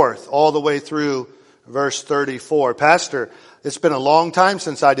and forth all the way through verse 34. Pastor, it's been a long time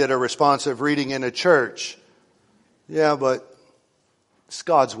since I did a responsive reading in a church. Yeah, but it's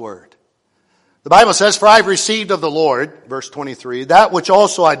God's Word. The Bible says, "For I have received of the Lord," verse 23, "that which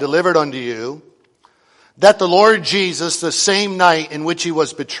also I delivered unto you, that the Lord Jesus, the same night in which He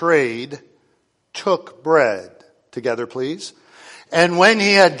was betrayed, took bread." Together, please. "And when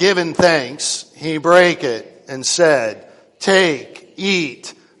He had given thanks, He brake it and said, Take,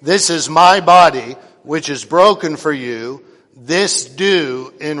 eat, this is my body, which is broken for you. This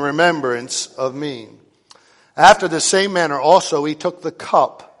do in remembrance of me. After the same manner also He took the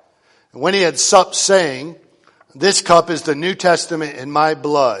cup. And when He had supped, saying, This cup is the New Testament in my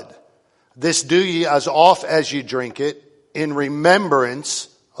blood. This do ye as oft as ye drink it in remembrance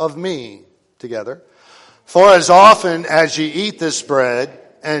of me." Together. "For as often as ye eat this bread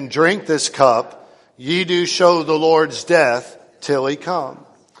and drink this cup, ye do show the Lord's death till He come.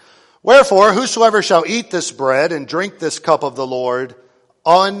 Wherefore, whosoever shall eat this bread and drink this cup of the Lord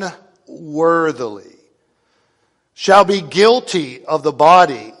unworthily shall be guilty of the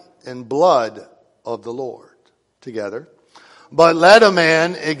body and blood of the Lord." Together. "But let a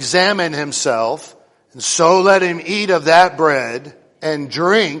man examine himself, and so let him eat of that bread and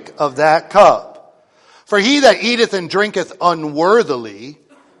drink of that cup. For he that eateth and drinketh unworthily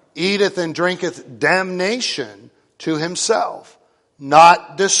eateth and drinketh damnation to himself,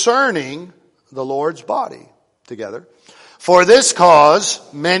 not discerning the Lord's body." Together. "For this cause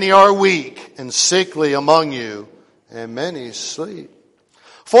many are weak and sickly among you, and many sleep.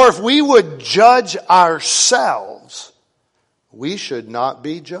 For if we would judge ourselves, we should not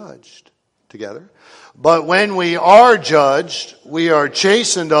be judged." Together. "But when we are judged, we are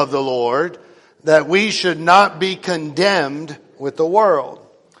chastened of the Lord, that we should not be condemned with the world.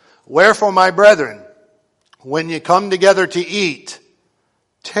 Wherefore, my brethren, when you come together to eat,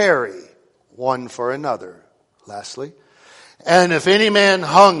 tarry one for another." Lastly, "And if any man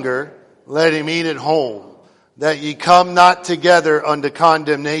hunger, let him eat at home, that ye come not together unto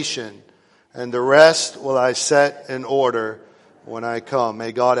condemnation. And the rest will I set in order when I come."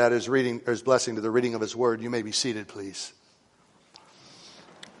 May God add His blessing to the reading of His Word. You may be seated, please.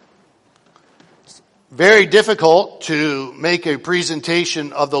 Very difficult to make a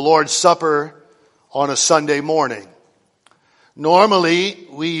presentation of the Lord's Supper on a Sunday morning. Normally,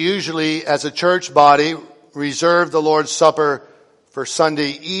 we usually, as a church body, reserve the Lord's Supper for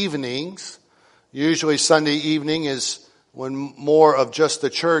Sunday evenings. Usually Sunday evening is when more of just the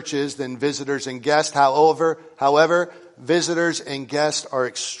church is than visitors and guests. However, visitors and guests are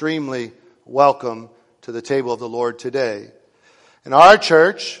extremely welcome to the table of the Lord today. In our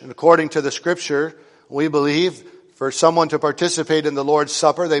church, and according to the scripture, we believe for someone to participate in the Lord's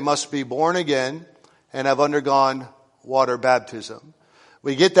Supper, they must be born again and have undergone water baptism.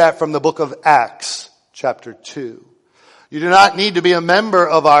 We get that from the book of Acts, chapter 2. You do not need to be a member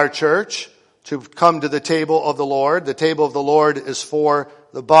of our church to come to the table of the Lord. The table of the Lord is for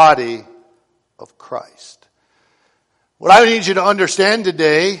the body of Christ. What I need you to understand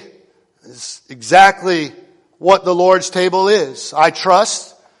today is exactly what the Lord's table is. I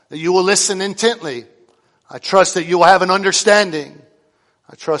trust that you will listen intently. I trust that you will have an understanding.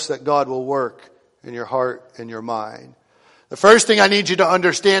 I trust that God will work in your heart and your mind. The first thing I need you to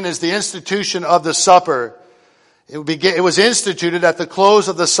understand is the institution of the supper. It was instituted at the close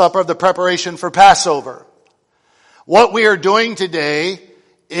of the supper of the preparation for Passover. What we are doing today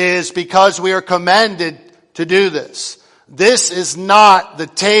is because we are commanded to do this. This is not the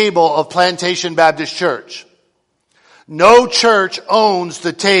table of Plantation Baptist Church. No church owns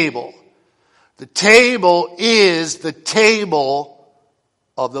the table. The table is the table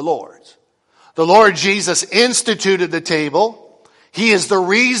of the Lord. The Lord Jesus instituted the table. He is the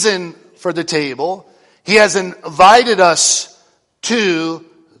reason for the table. He has invited us to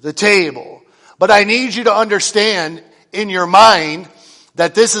the table. But I need you to understand in your mind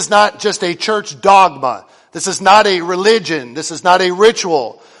that this is not just a church dogma. This is not a religion. This is not a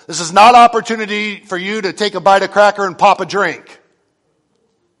ritual. This is not opportunity for you to take a bite of cracker and pop a drink.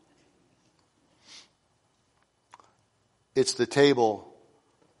 It's the table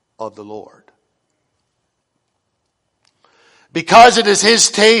of the Lord. Because it is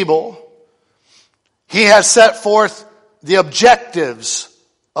His table, He has set forth the objectives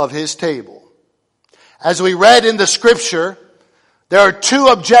of His table. As we read in the scripture, there are two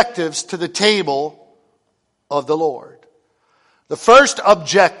objectives to the table of the Lord. The first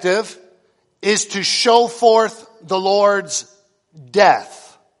objective is to show forth the Lord's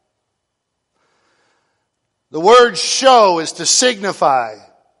death. The word show is to signify,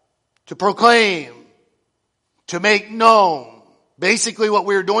 to proclaim, to make known. Basically what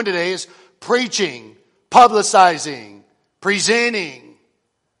we're doing today is preaching, publicizing, presenting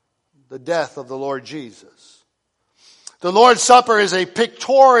the death of the Lord Jesus. The Lord's Supper is a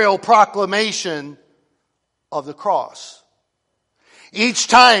pictorial proclamation of the cross. Each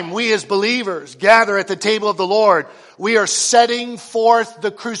time we as believers gather at the table of the Lord, we are setting forth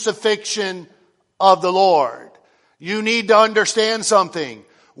the crucifixion of the Lord. You need to understand something.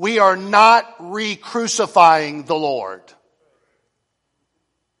 We are not re-crucifying the Lord.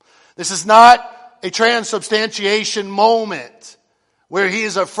 This is not a transubstantiation moment where He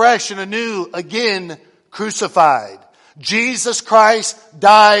is afresh and anew again crucified. Jesus Christ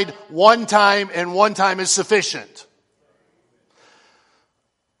died one time and one time is sufficient.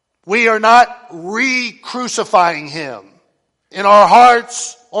 We are not re-crucifying Him in our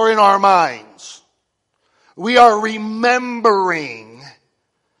hearts or in our minds. We are remembering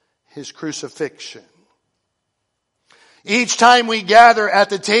His crucifixion. Each time we gather at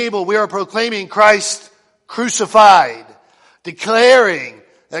the table, we are proclaiming Christ crucified, declaring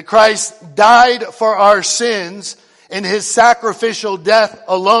that Christ died for our sins and His sacrificial death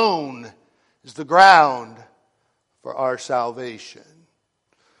alone is the ground for our salvation.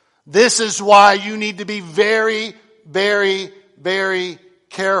 This is why you need to be very, very, very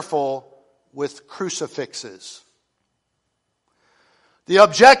careful with crucifixes. The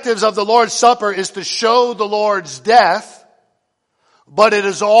objectives of the Lord's Supper is to show the Lord's death, but it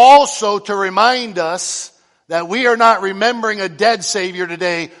is also to remind us that we are not remembering a dead Savior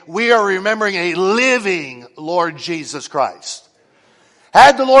today. We are remembering a living Lord Jesus Christ.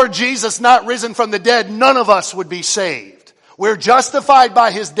 Had the Lord Jesus not risen from the dead, none of us would be saved. We're justified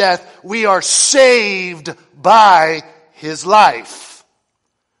by His death. We are saved by His life.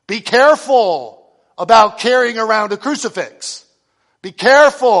 Be careful about carrying around a crucifix. Be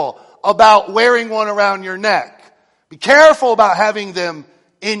careful about wearing one around your neck. Be careful about having them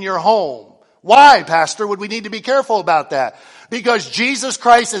in your home. Why, Pastor, would we need to be careful about that? Because Jesus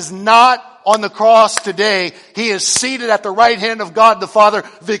Christ is not on the cross today. He is seated at the right hand of God the Father,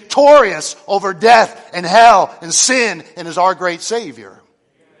 victorious over death and hell and sin, and is our great Savior.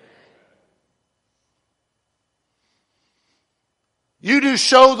 You do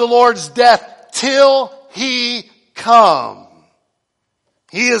show the Lord's death till He come.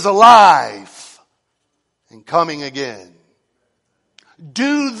 He is alive and coming again.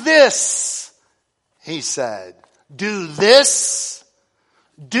 Do this, He said. Do this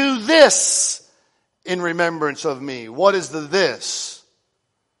in remembrance of me. What is the this?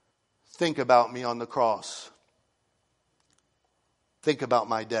 Think about me on the cross. Think about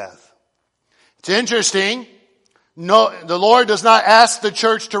my death. It's interesting. No, the Lord does not ask the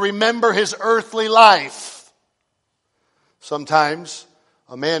church to remember his earthly life. Sometimes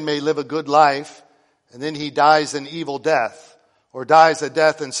a man may live a good life and then he dies an evil death or dies a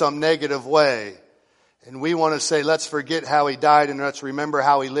death in some negative way. And we want to say, let's forget how he died and let's remember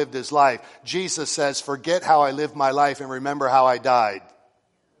how he lived his life. Jesus says, forget how I lived my life and remember how I died.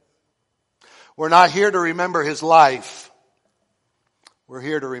 We're not here to remember his life. We're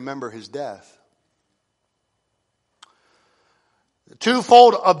here to remember his death. The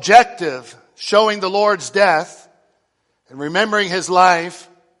twofold objective, showing the Lord's death and remembering his life,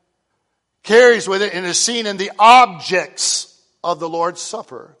 carries with it and is seen in the objects of the Lord's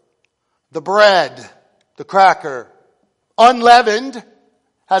Supper. The bread, the cracker, unleavened,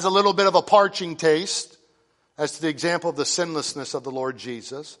 has a little bit of a parching taste, as to the example of the sinlessness of the Lord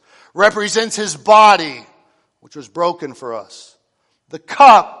Jesus, represents his body, which was broken for us. The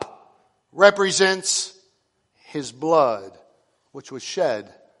cup represents his blood, which was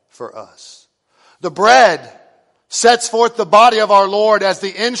shed for us. The bread sets forth the body of our Lord as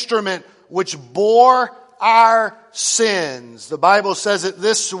the instrument which bore our sins. The Bible says it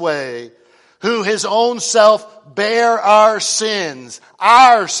this way, who his own self bare our sins,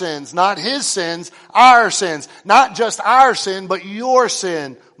 not his sins, our sins, not just our sin, but your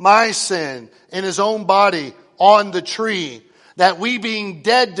sin, my sin, in his own body on the tree, that we being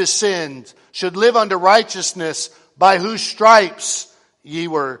dead to sins should live unto righteousness, by whose stripes ye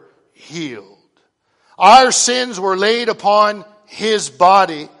were healed. Our sins were laid upon his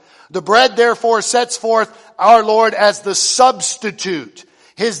body. The bread therefore sets forth our Lord as the substitute.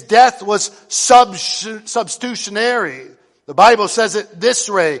 His death was substitutionary. The Bible says it this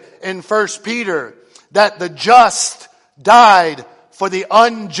way in 1 Peter, that the just died for the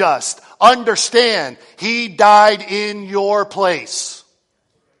unjust. Understand, he died in your place.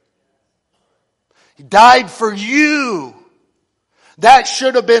 He died for you. That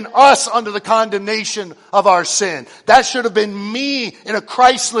should have been us under the condemnation of our sin. That should have been me in a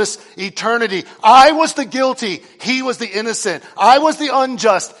Christless eternity. I was the guilty. He was the innocent. I was the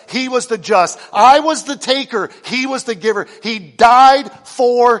unjust. He was the just. I was the taker. He was the giver. He died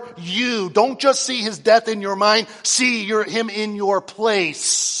for you. Don't just see his death in your mind. See him in your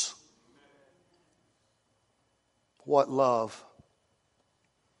place. What love.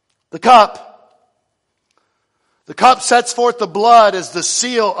 The cup. The cup sets forth the blood as the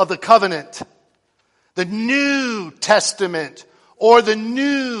seal of the covenant. The New Testament or the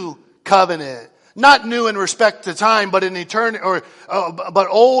new covenant. Not new in respect to time, but in eternity, but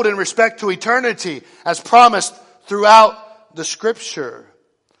old in respect to eternity, as promised throughout the scripture.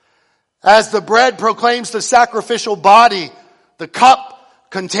 As the bread proclaims the sacrificial body, the cup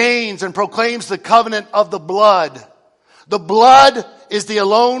contains and proclaims the covenant of the blood. The blood is the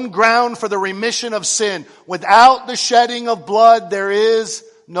alone ground for the remission of sin. Without the shedding of blood, there is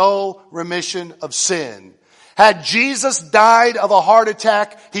no remission of sin. Had Jesus died of a heart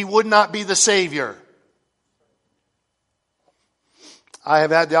attack, he would not be the Savior. I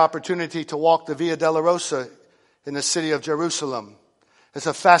have had the opportunity to walk the Via Dolorosa in the city of Jerusalem. It's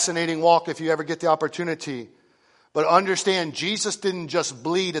a fascinating walk if you ever get the opportunity. But understand, Jesus didn't just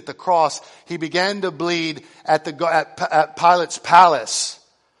bleed at the cross. He began to bleed at Pilate's palace.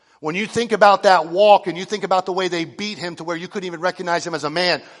 When you think about that walk and you think about the way they beat him to where you couldn't even recognize him as a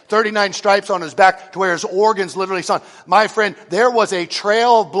man, 39 stripes on his back to where his organs literally shone. My friend, there was a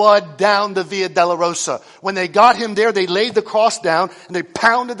trail of blood down the Via Dolorosa. When they got him there, they laid the cross down and they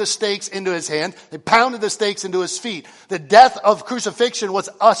pounded the stakes into his hand. They pounded the stakes into his feet. The death of crucifixion was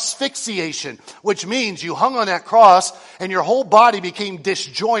asphyxiation, which means you hung on that cross and your whole body became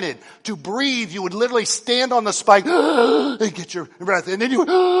disjointed. To breathe, you would literally stand on the spike and get your breath. And then you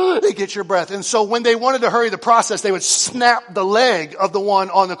would they get your breath. And so when they wanted to hurry the process, they would snap the leg of the one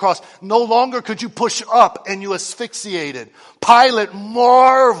on the cross. No longer could you push up and you asphyxiated. Pilate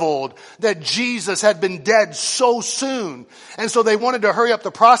marveled that Jesus had been dead so soon. And so they wanted to hurry up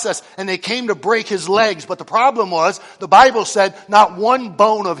the process and they came to break his legs. But the problem was, the Bible said not one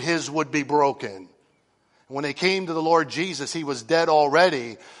bone of his would be broken. When they came to the Lord Jesus, he was dead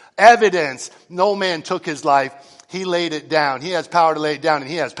already. Evidence, no man took his life. He laid it down. He has power to lay it down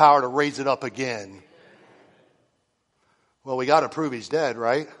and he has power to raise it up again. Well, we got to prove he's dead,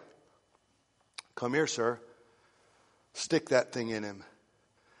 right? Come here, sir. Stick that thing in him.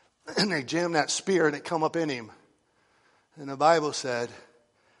 And they jammed that spear and it come up in him. And the Bible said,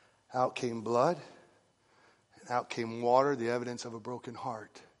 out came blood and out came water, the evidence of a broken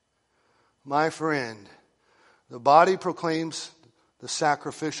heart. My friend, the body proclaims the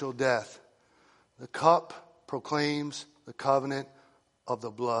sacrificial death. The cup proclaims the covenant of the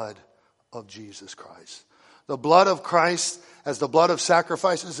blood of Jesus Christ. The blood of Christ, as the blood of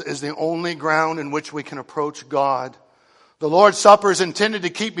sacrifices, is the only ground in which we can approach God. The Lord's Supper is intended to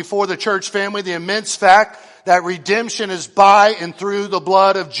keep before the church family the immense fact that redemption is by and through the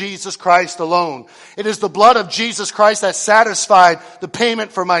blood of Jesus Christ alone. It is the blood of Jesus Christ that satisfied the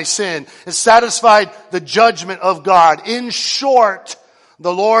payment for my sin. It satisfied the judgment of God. In short,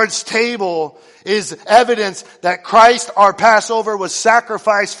 the Lord's table is evidence that Christ, our Passover, was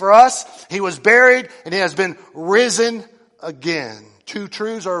sacrificed for us. He was buried and He has been risen again. Two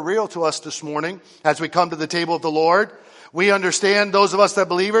truths are real to us this morning as we come to the table of the Lord. We understand, those of us that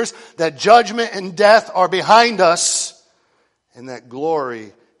believers, that judgment and death are behind us and that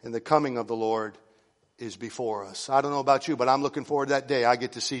glory in the coming of the Lord is before us. I don't know about you, but I'm looking forward to that day I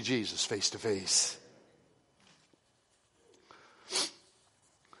get to see Jesus face to face.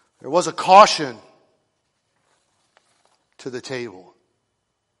 There was a caution to the table.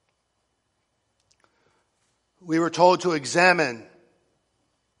 We were told to examine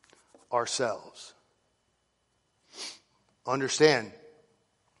ourselves. Understand,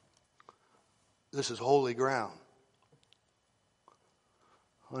 this is holy ground.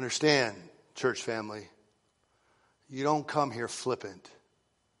 Understand, church family, you don't come here flippant.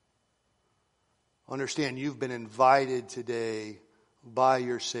 Understand, you've been invited today by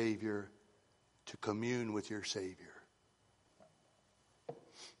your Savior to commune with your Savior.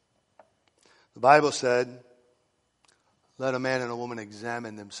 The Bible said, let a man and a woman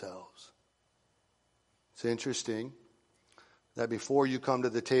examine themselves. It's interesting that before you come to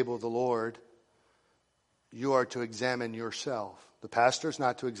the table of the Lord, you are to examine yourself. The pastor's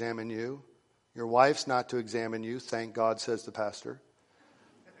not to examine you. Your wife's not to examine you. Thank God, says the pastor.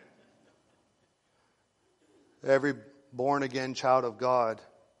 Every born-again child of God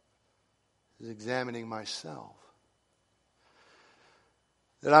is examining myself.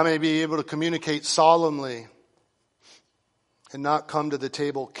 That I may be able to communicate solemnly and not come to the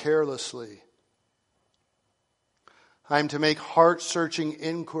table carelessly. I am to make heart-searching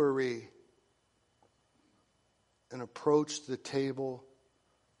inquiry and approach the table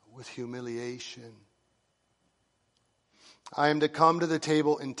with humiliation. I am to come to the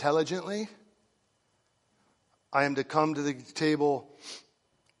table intelligently. I am to come to the table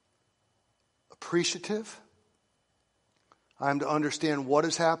appreciative. I am to understand what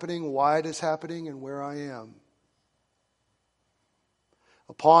is happening, why it is happening, and where I am.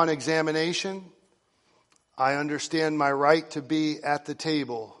 Upon examination, I understand my right to be at the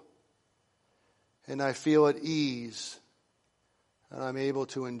table, and I feel at ease, and I'm able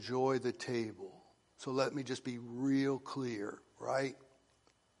to enjoy the table. So let me just be real clear, right?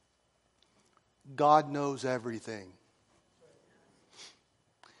 God knows everything.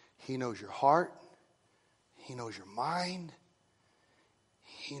 He knows your heart. He knows your mind.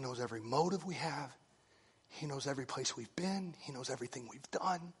 He knows every motive we have. He knows every place we've been. He knows everything we've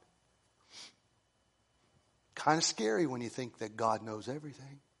done. Kind of scary when you think that God knows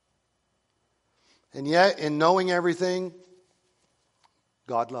everything. And yet, in knowing everything,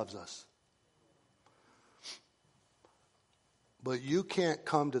 God loves us. But you can't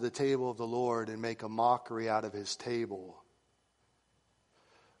come to the table of the Lord and make a mockery out of His table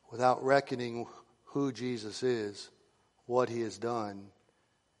without reckoning who Jesus is, what He has done,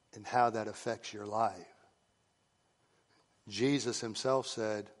 and how that affects your life. Jesus Himself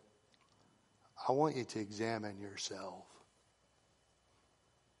said, I want you to examine yourself.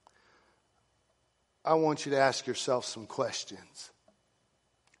 I want you to ask yourself some questions.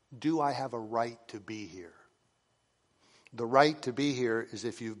 Do I have a right to be here? The right to be here is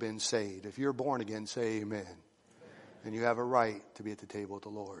if you've been saved. If you're born again, say amen. And you have a right to be at the table of the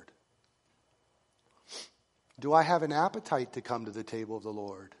Lord. Do I have an appetite to come to the table of the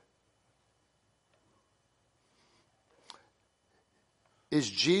Lord? Is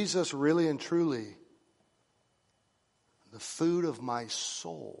Jesus really and truly the food of my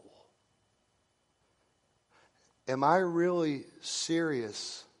soul? Am I really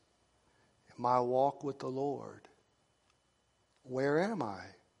serious in my walk with the Lord? Where am I?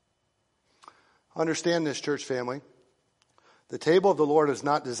 Understand this, church family. The table of the Lord is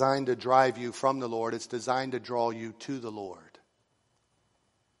not designed to drive you from the Lord. It's designed to draw you to the Lord.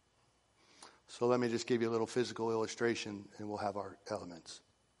 So let me just give you a little physical illustration and we'll have our elements.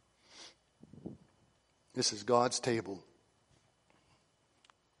 This is God's table.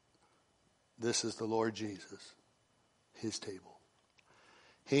 This is the Lord Jesus, His table.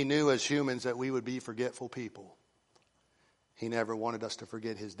 He knew as humans that we would be forgetful people. He never wanted us to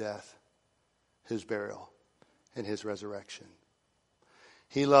forget His death his burial, and his resurrection.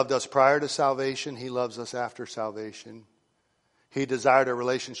 He loved us prior to salvation. He loves us after salvation. He desired a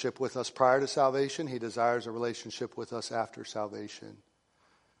relationship with us prior to salvation. He desires a relationship with us after salvation.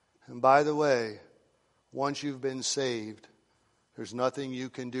 And by the way, once you've been saved, there's nothing you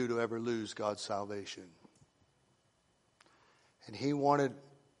can do to ever lose God's salvation. And he wanted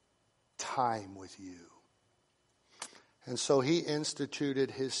time with you. And so he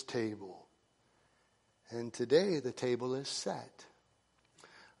instituted his table. And today the table is set.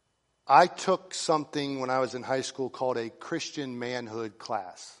 I took something when I was in high school called a Christian manhood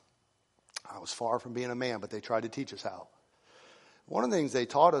class. I was far from being a man, but they tried to teach us how. One of the things they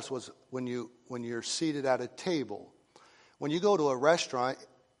taught us was when you're seated at a table, when you go to a restaurant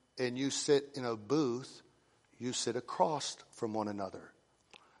and you sit in a booth, you sit across from one another.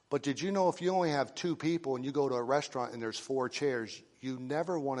 But did you know if you only have two people and you go to a restaurant and there's 4 chairs, you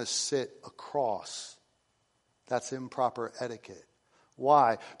never want to sit across. That's improper etiquette.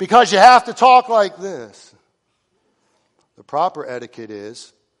 Why? Because you have to talk like this. The proper etiquette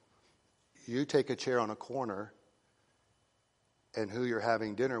is you take a chair on a corner and who you're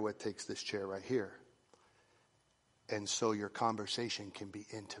having dinner with takes this chair right here. And so your conversation can be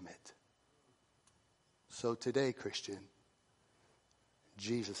intimate. So today, Christian,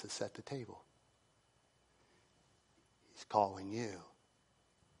 Jesus has set the table. He's calling you.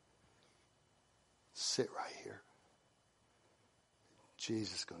 Sit right here.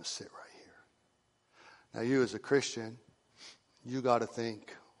 Jesus is going to sit right here. Now you as a Christian, you got to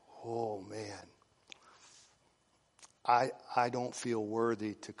think, oh man, I don't feel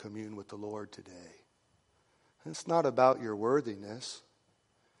worthy to commune with the Lord today. It's not about your worthiness.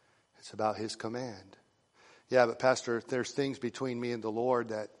 It's about his command. Yeah, but Pastor, there's things between me and the Lord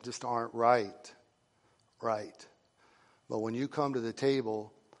that just aren't right. Right. But when you come to the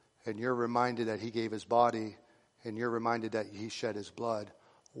table and you're reminded that he gave his body and you're reminded that he shed his blood,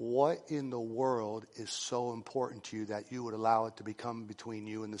 what in the world is so important to you that you would allow it to become between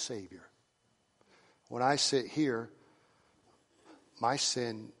you and the Savior? When I sit here, my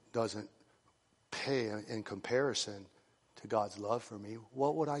sin doesn't pay in comparison to God's love for me.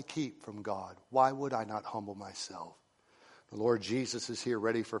 What would I keep from God? Why would I not humble myself? The Lord Jesus is here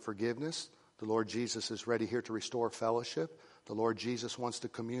ready for forgiveness. The Lord Jesus is ready here to restore fellowship. The Lord Jesus wants to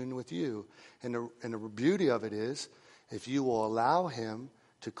commune with you. And the beauty of it is, if you will allow him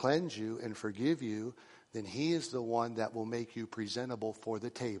to cleanse you and forgive you, then he is the one that will make you presentable for the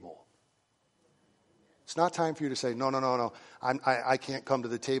table. It's not time for you to say, no. I can't come to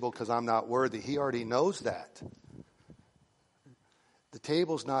the table because I'm not worthy. He already knows that. The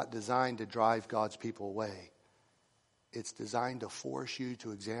table's not designed to drive God's people away. It's designed to force you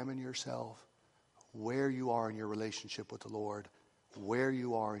to examine yourself, where you are in your relationship with the Lord, where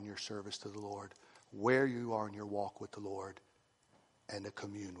you are in your service to the Lord, where you are in your walk with the Lord, and to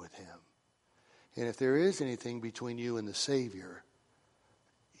commune with him. And if there is anything between you and the Savior,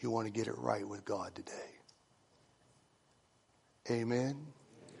 you want to get it right with God today. Amen?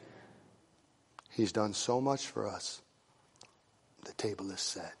 He's done so much for us. The table is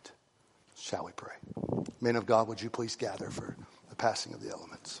set. Shall we pray? Men of God, would you please gather for the passing of the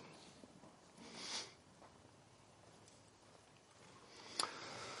elements?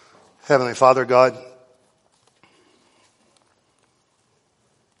 Heavenly Father God,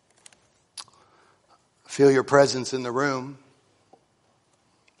 feel your presence in the room.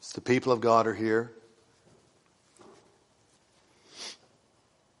 As the people of God are here.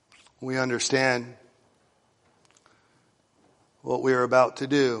 We understand what we are about to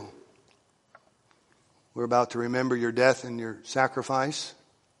do. We're about to remember your death and your sacrifice.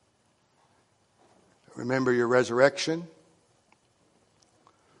 Remember your resurrection.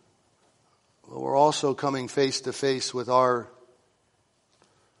 But we're also coming face to face with our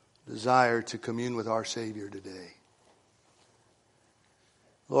desire to commune with our Savior today.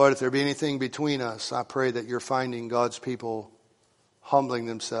 Lord, if there be anything between us, I pray that you're finding God's people humbling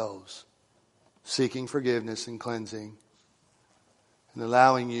themselves, seeking forgiveness and cleansing, and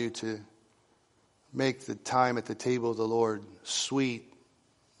allowing you to make the time at the table of the Lord sweet,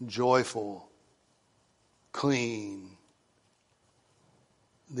 joyful, clean.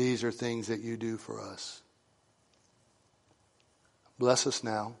 These are things that you do for us. Bless us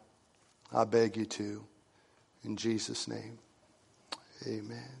now. I beg you to. In Jesus' name.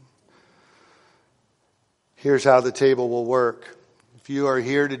 Amen. Here's how the table will work. If you are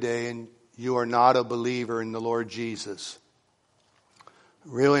here today and you are not a believer in the Lord Jesus,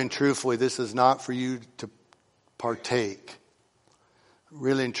 really and truthfully, this is not for you to partake.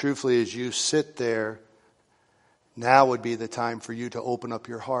 Really and truthfully, as you sit there, now would be the time for you to open up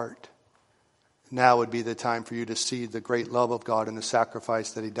your heart Now would be the time for you to see the great love of God and the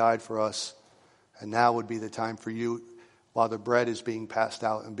sacrifice that he died for us. And now would be the time for you, while the bread is being passed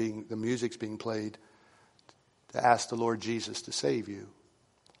out and the music's being played, to ask the Lord Jesus to save you.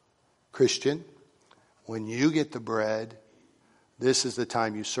 Christian, when you get the bread, this is the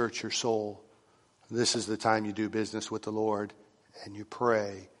time you search your soul. This is the time you do business with the Lord, and you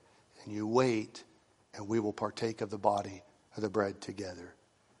pray, and you wait, and we will partake of the body of the bread together.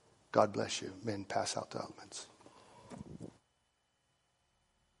 God bless you. Men, pass out the elements.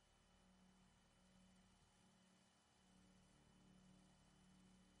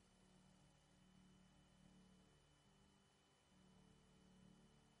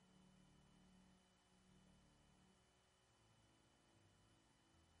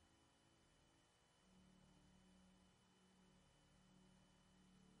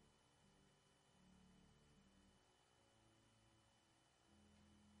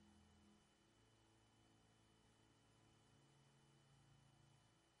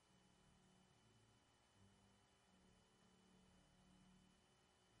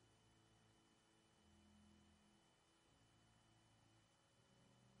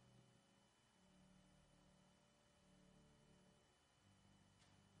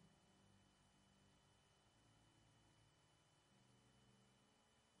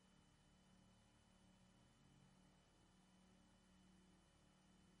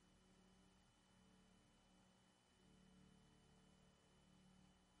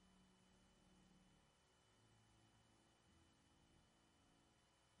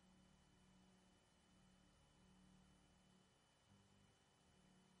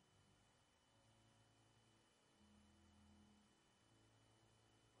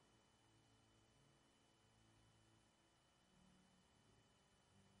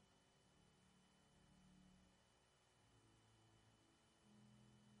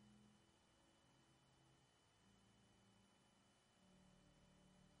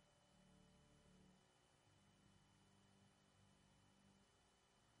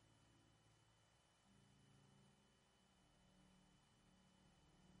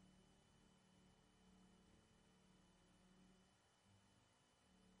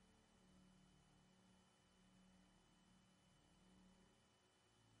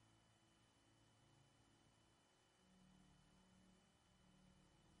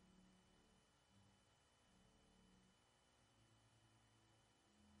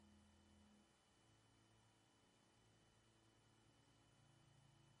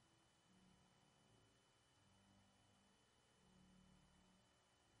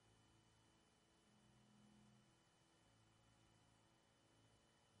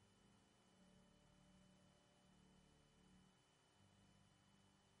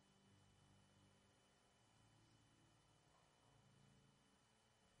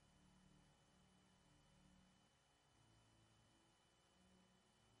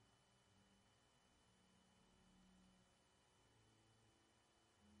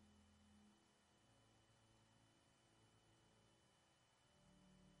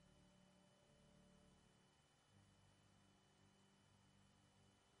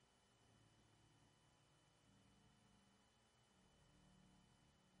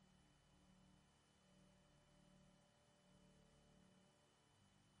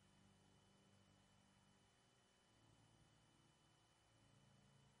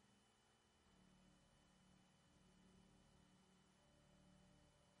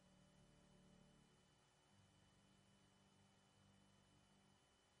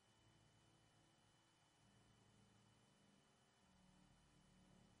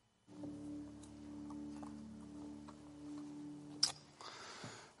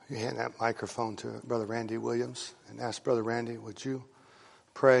 You hand that microphone to Brother Randy Williams and ask Brother Randy, would you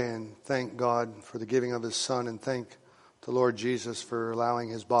pray and thank God for the giving of his son and thank the Lord Jesus for allowing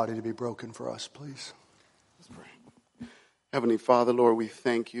his body to be broken for us, please. Let's pray. Heavenly Father, Lord, we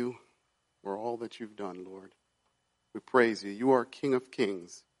thank you for all that you've done, Lord. We praise you. You are King of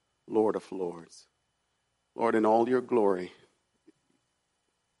kings, Lord of lords. Lord, in all your glory,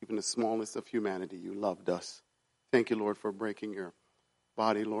 even the smallest of humanity, you loved us. Thank you, Lord, for breaking your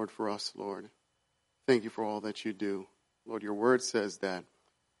body, Lord, for us, Lord. Thank you for all that you do. Lord, your word says that,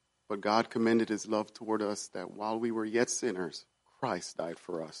 but God commended his love toward us that while we were yet sinners, Christ died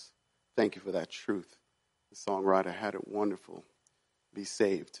for us. Thank you for that truth. The songwriter had it wonderful. Be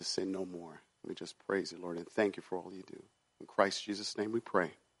saved to sin no more. We just praise you, Lord, and thank you for all you do. In Christ Jesus' name we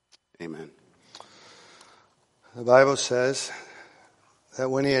pray. Amen. The Bible says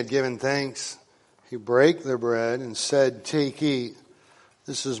that when he had given thanks, he brake the bread and said, "Take, eat.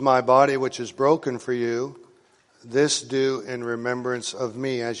 This is my body which is broken for you. This do in remembrance of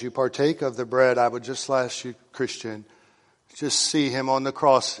me. As you partake of the bread, I would just ask you, Christian, just see him on the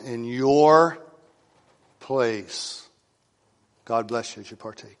cross in your place. God bless you as you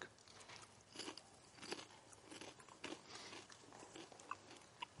partake.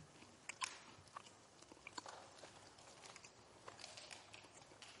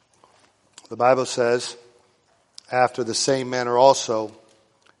 The Bible says, after the same manner also,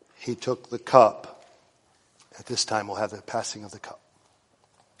 he took the cup. At this time, we'll have the passing of the cup.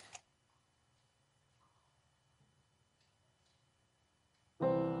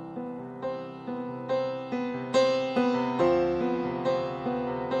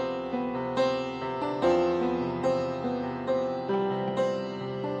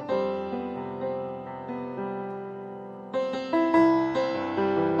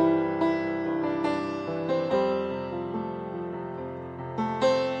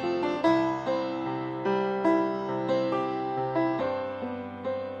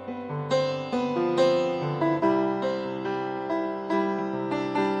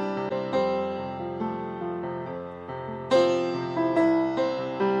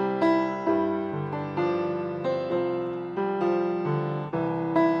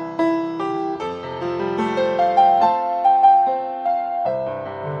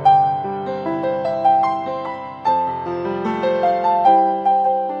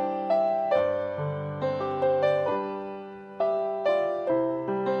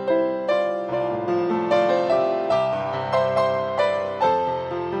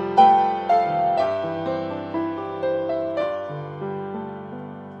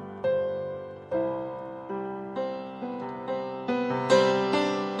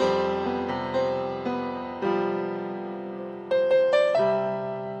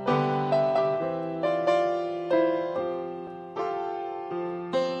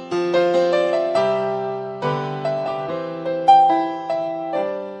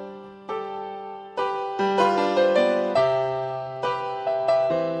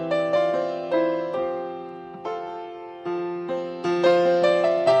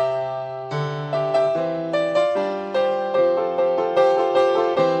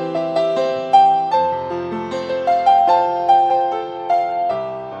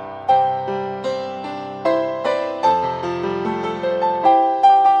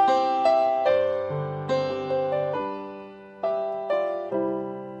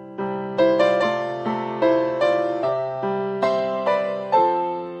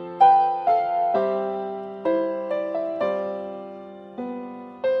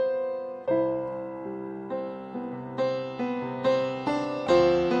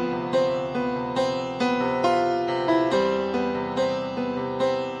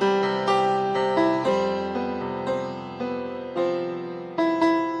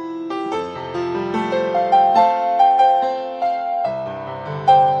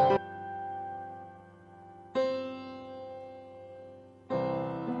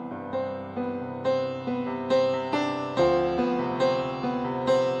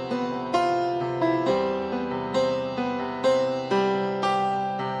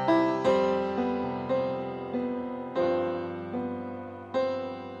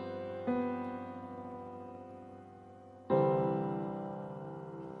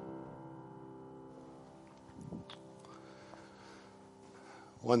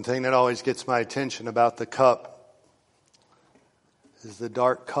 One thing that always gets my attention about the cup is the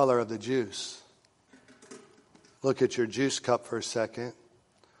dark color of the juice. Look at your juice cup for a second.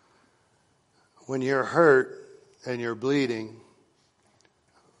 When you're hurt and you're bleeding,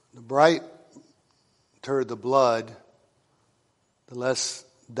 the brighter the blood, the less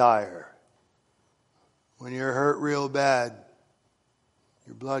dire. When you're hurt real bad,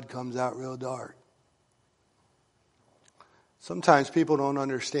 your blood comes out real dark. Sometimes people don't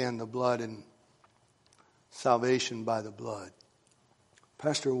understand the blood and salvation by the blood.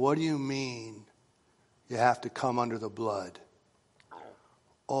 Pastor, what do you mean you have to come under the blood?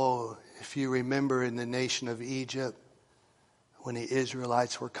 Oh, if you remember in the nation of Egypt, when the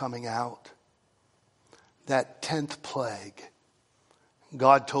Israelites were coming out, that 10th plague,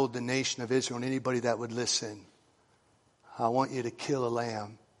 God told the nation of Israel and anybody that would listen, I want you to kill a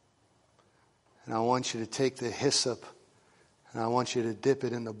lamb. And I want you to take the hyssop and I want you to dip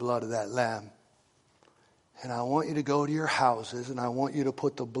it in the blood of that lamb. And I want you to go to your houses and I want you to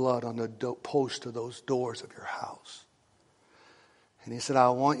put the blood on the post of those doors of your house. And he said, I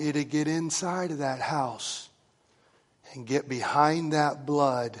want you to get inside of that house and get behind that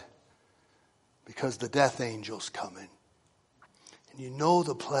blood because the death angel's coming. And you know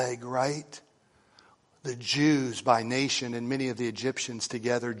the plague, right? The Jews by nation and many of the Egyptians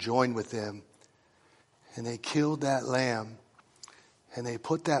together joined with them. And they killed that lamb. And they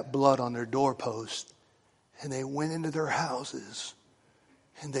put that blood on their doorpost. And they went into their houses.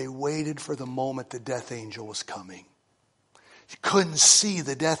 And they waited for the moment the death angel was coming. You couldn't see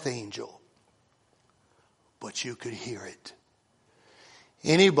the death angel, but you could hear it.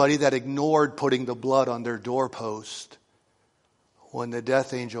 Anybody that ignored putting the blood on their doorpost, when the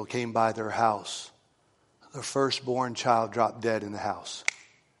death angel came by their house, the firstborn child dropped dead in the house.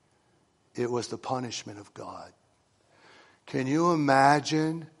 It was the punishment of God. Can you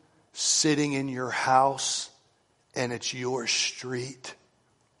imagine sitting in your house and it's your street?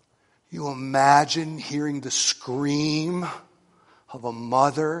 You imagine hearing the scream of a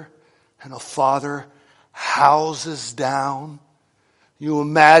mother and a father, houses down. You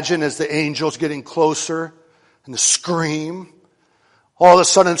imagine as the angel's getting closer and the scream. All of a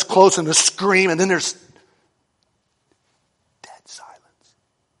sudden it's close and the scream, and then there's dead silence.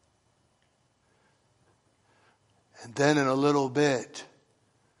 And then in a little bit,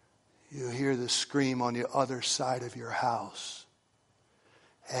 you hear the scream on the other side of your house.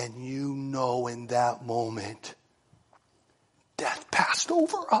 And you know in that moment, death passed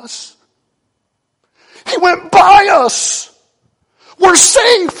over us. He went by us. We're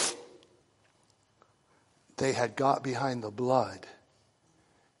safe. They had got behind the blood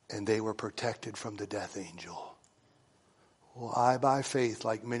and they were protected from the death angel. Well, I, by faith,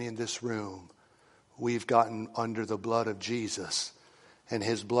 like many in this room, we've gotten under the blood of Jesus, and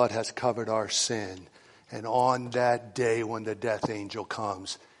his blood has covered our sin. And on that day when the death angel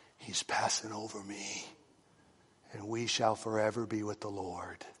comes, he's passing over me. And we shall forever be with the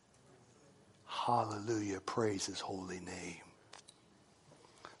Lord. Hallelujah. Praise his holy name.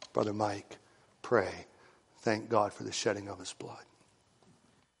 Brother Mike, pray. Thank God for the shedding of his blood.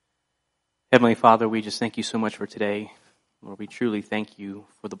 Heavenly Father, we just thank you so much for today. Lord, we truly thank you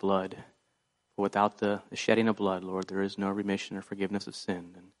for the blood. For without the shedding of blood, Lord, there is no remission or forgiveness of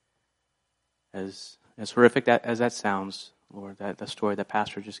sin. And as horrific as that sounds, Lord, that story that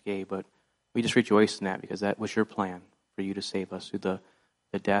Pastor just gave, but we just rejoice in that because that was your plan for you to save us through the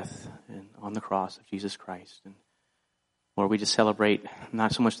death and on the cross of Jesus Christ. And Lord, we just celebrate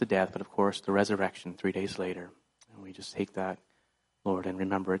not so much the death, but of course the resurrection 3 days later. And we just take that, Lord, and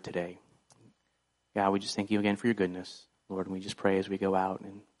remember it today. God, we just thank you again for your goodness, Lord, and we just pray as we go out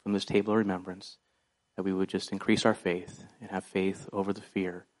and from this table of remembrance that we would just increase our faith and have faith over the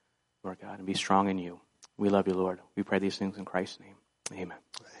fear, Lord God, and be strong in you. We love you, Lord. We pray these things in Christ's name. Amen.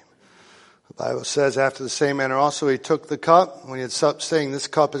 The Bible says, after the same manner also he took the cup when he had supped, saying, this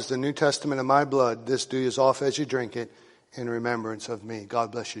cup is the New Testament of my blood. This do as oft as you drink it in remembrance of me.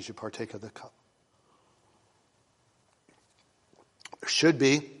 God bless you as you partake of the cup. There should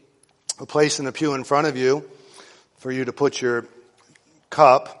be a place in the pew in front of you for you to put your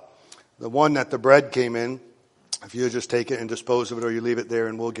cup. The one that the bread came in, if you just take it and dispose of it, or you leave it there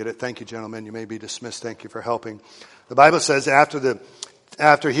and we'll get it. Thank you, gentlemen. You may be dismissed. Thank you for helping. The Bible says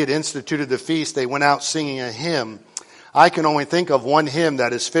after he had instituted the feast, they went out singing a hymn. I can only think of one hymn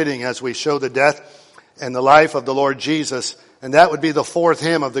that is fitting as we show the death and the life of the Lord Jesus. And that would be the fourth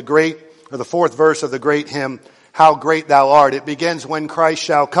verse of the great hymn, How Great Thou Art. It begins, when Christ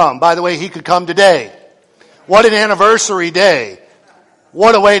shall come. By the way, he could come today. What an anniversary day.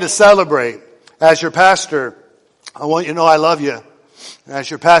 What a way to celebrate. As your pastor, I want you to know I love you. As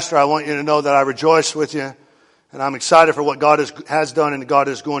your pastor, I want you to know that I rejoice with you. And I'm excited for what God has done and God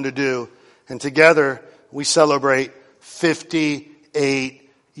is going to do. And together, we celebrate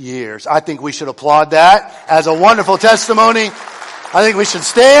 58 years. I think we should applaud that as a wonderful testimony. I think we should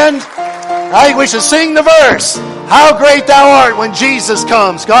stand. I think we should sing the verse. How great thou art when Jesus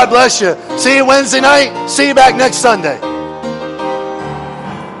comes. God bless you. See you Wednesday night. See you back next Sunday.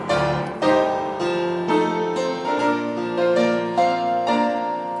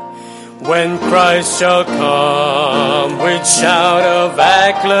 When Christ shall come with shout of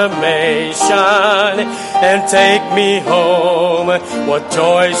acclamation and take me home, what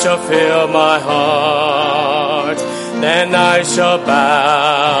joy shall fill my heart. Then I shall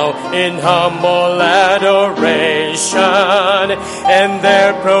bow in humble adoration and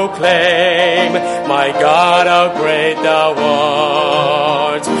there proclaim, my God, how great thou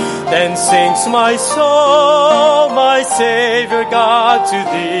art. Then sings my soul, my Savior God, to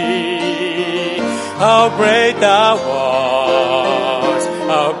thee. How great thou art,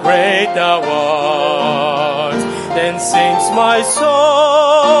 how great thou art. Then sings my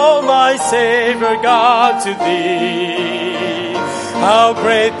soul, my Savior God, to thee. How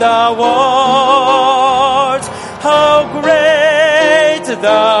great thou art, how great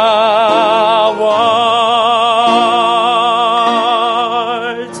thou art.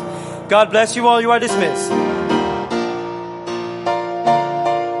 God God bless you all. You are dismissed.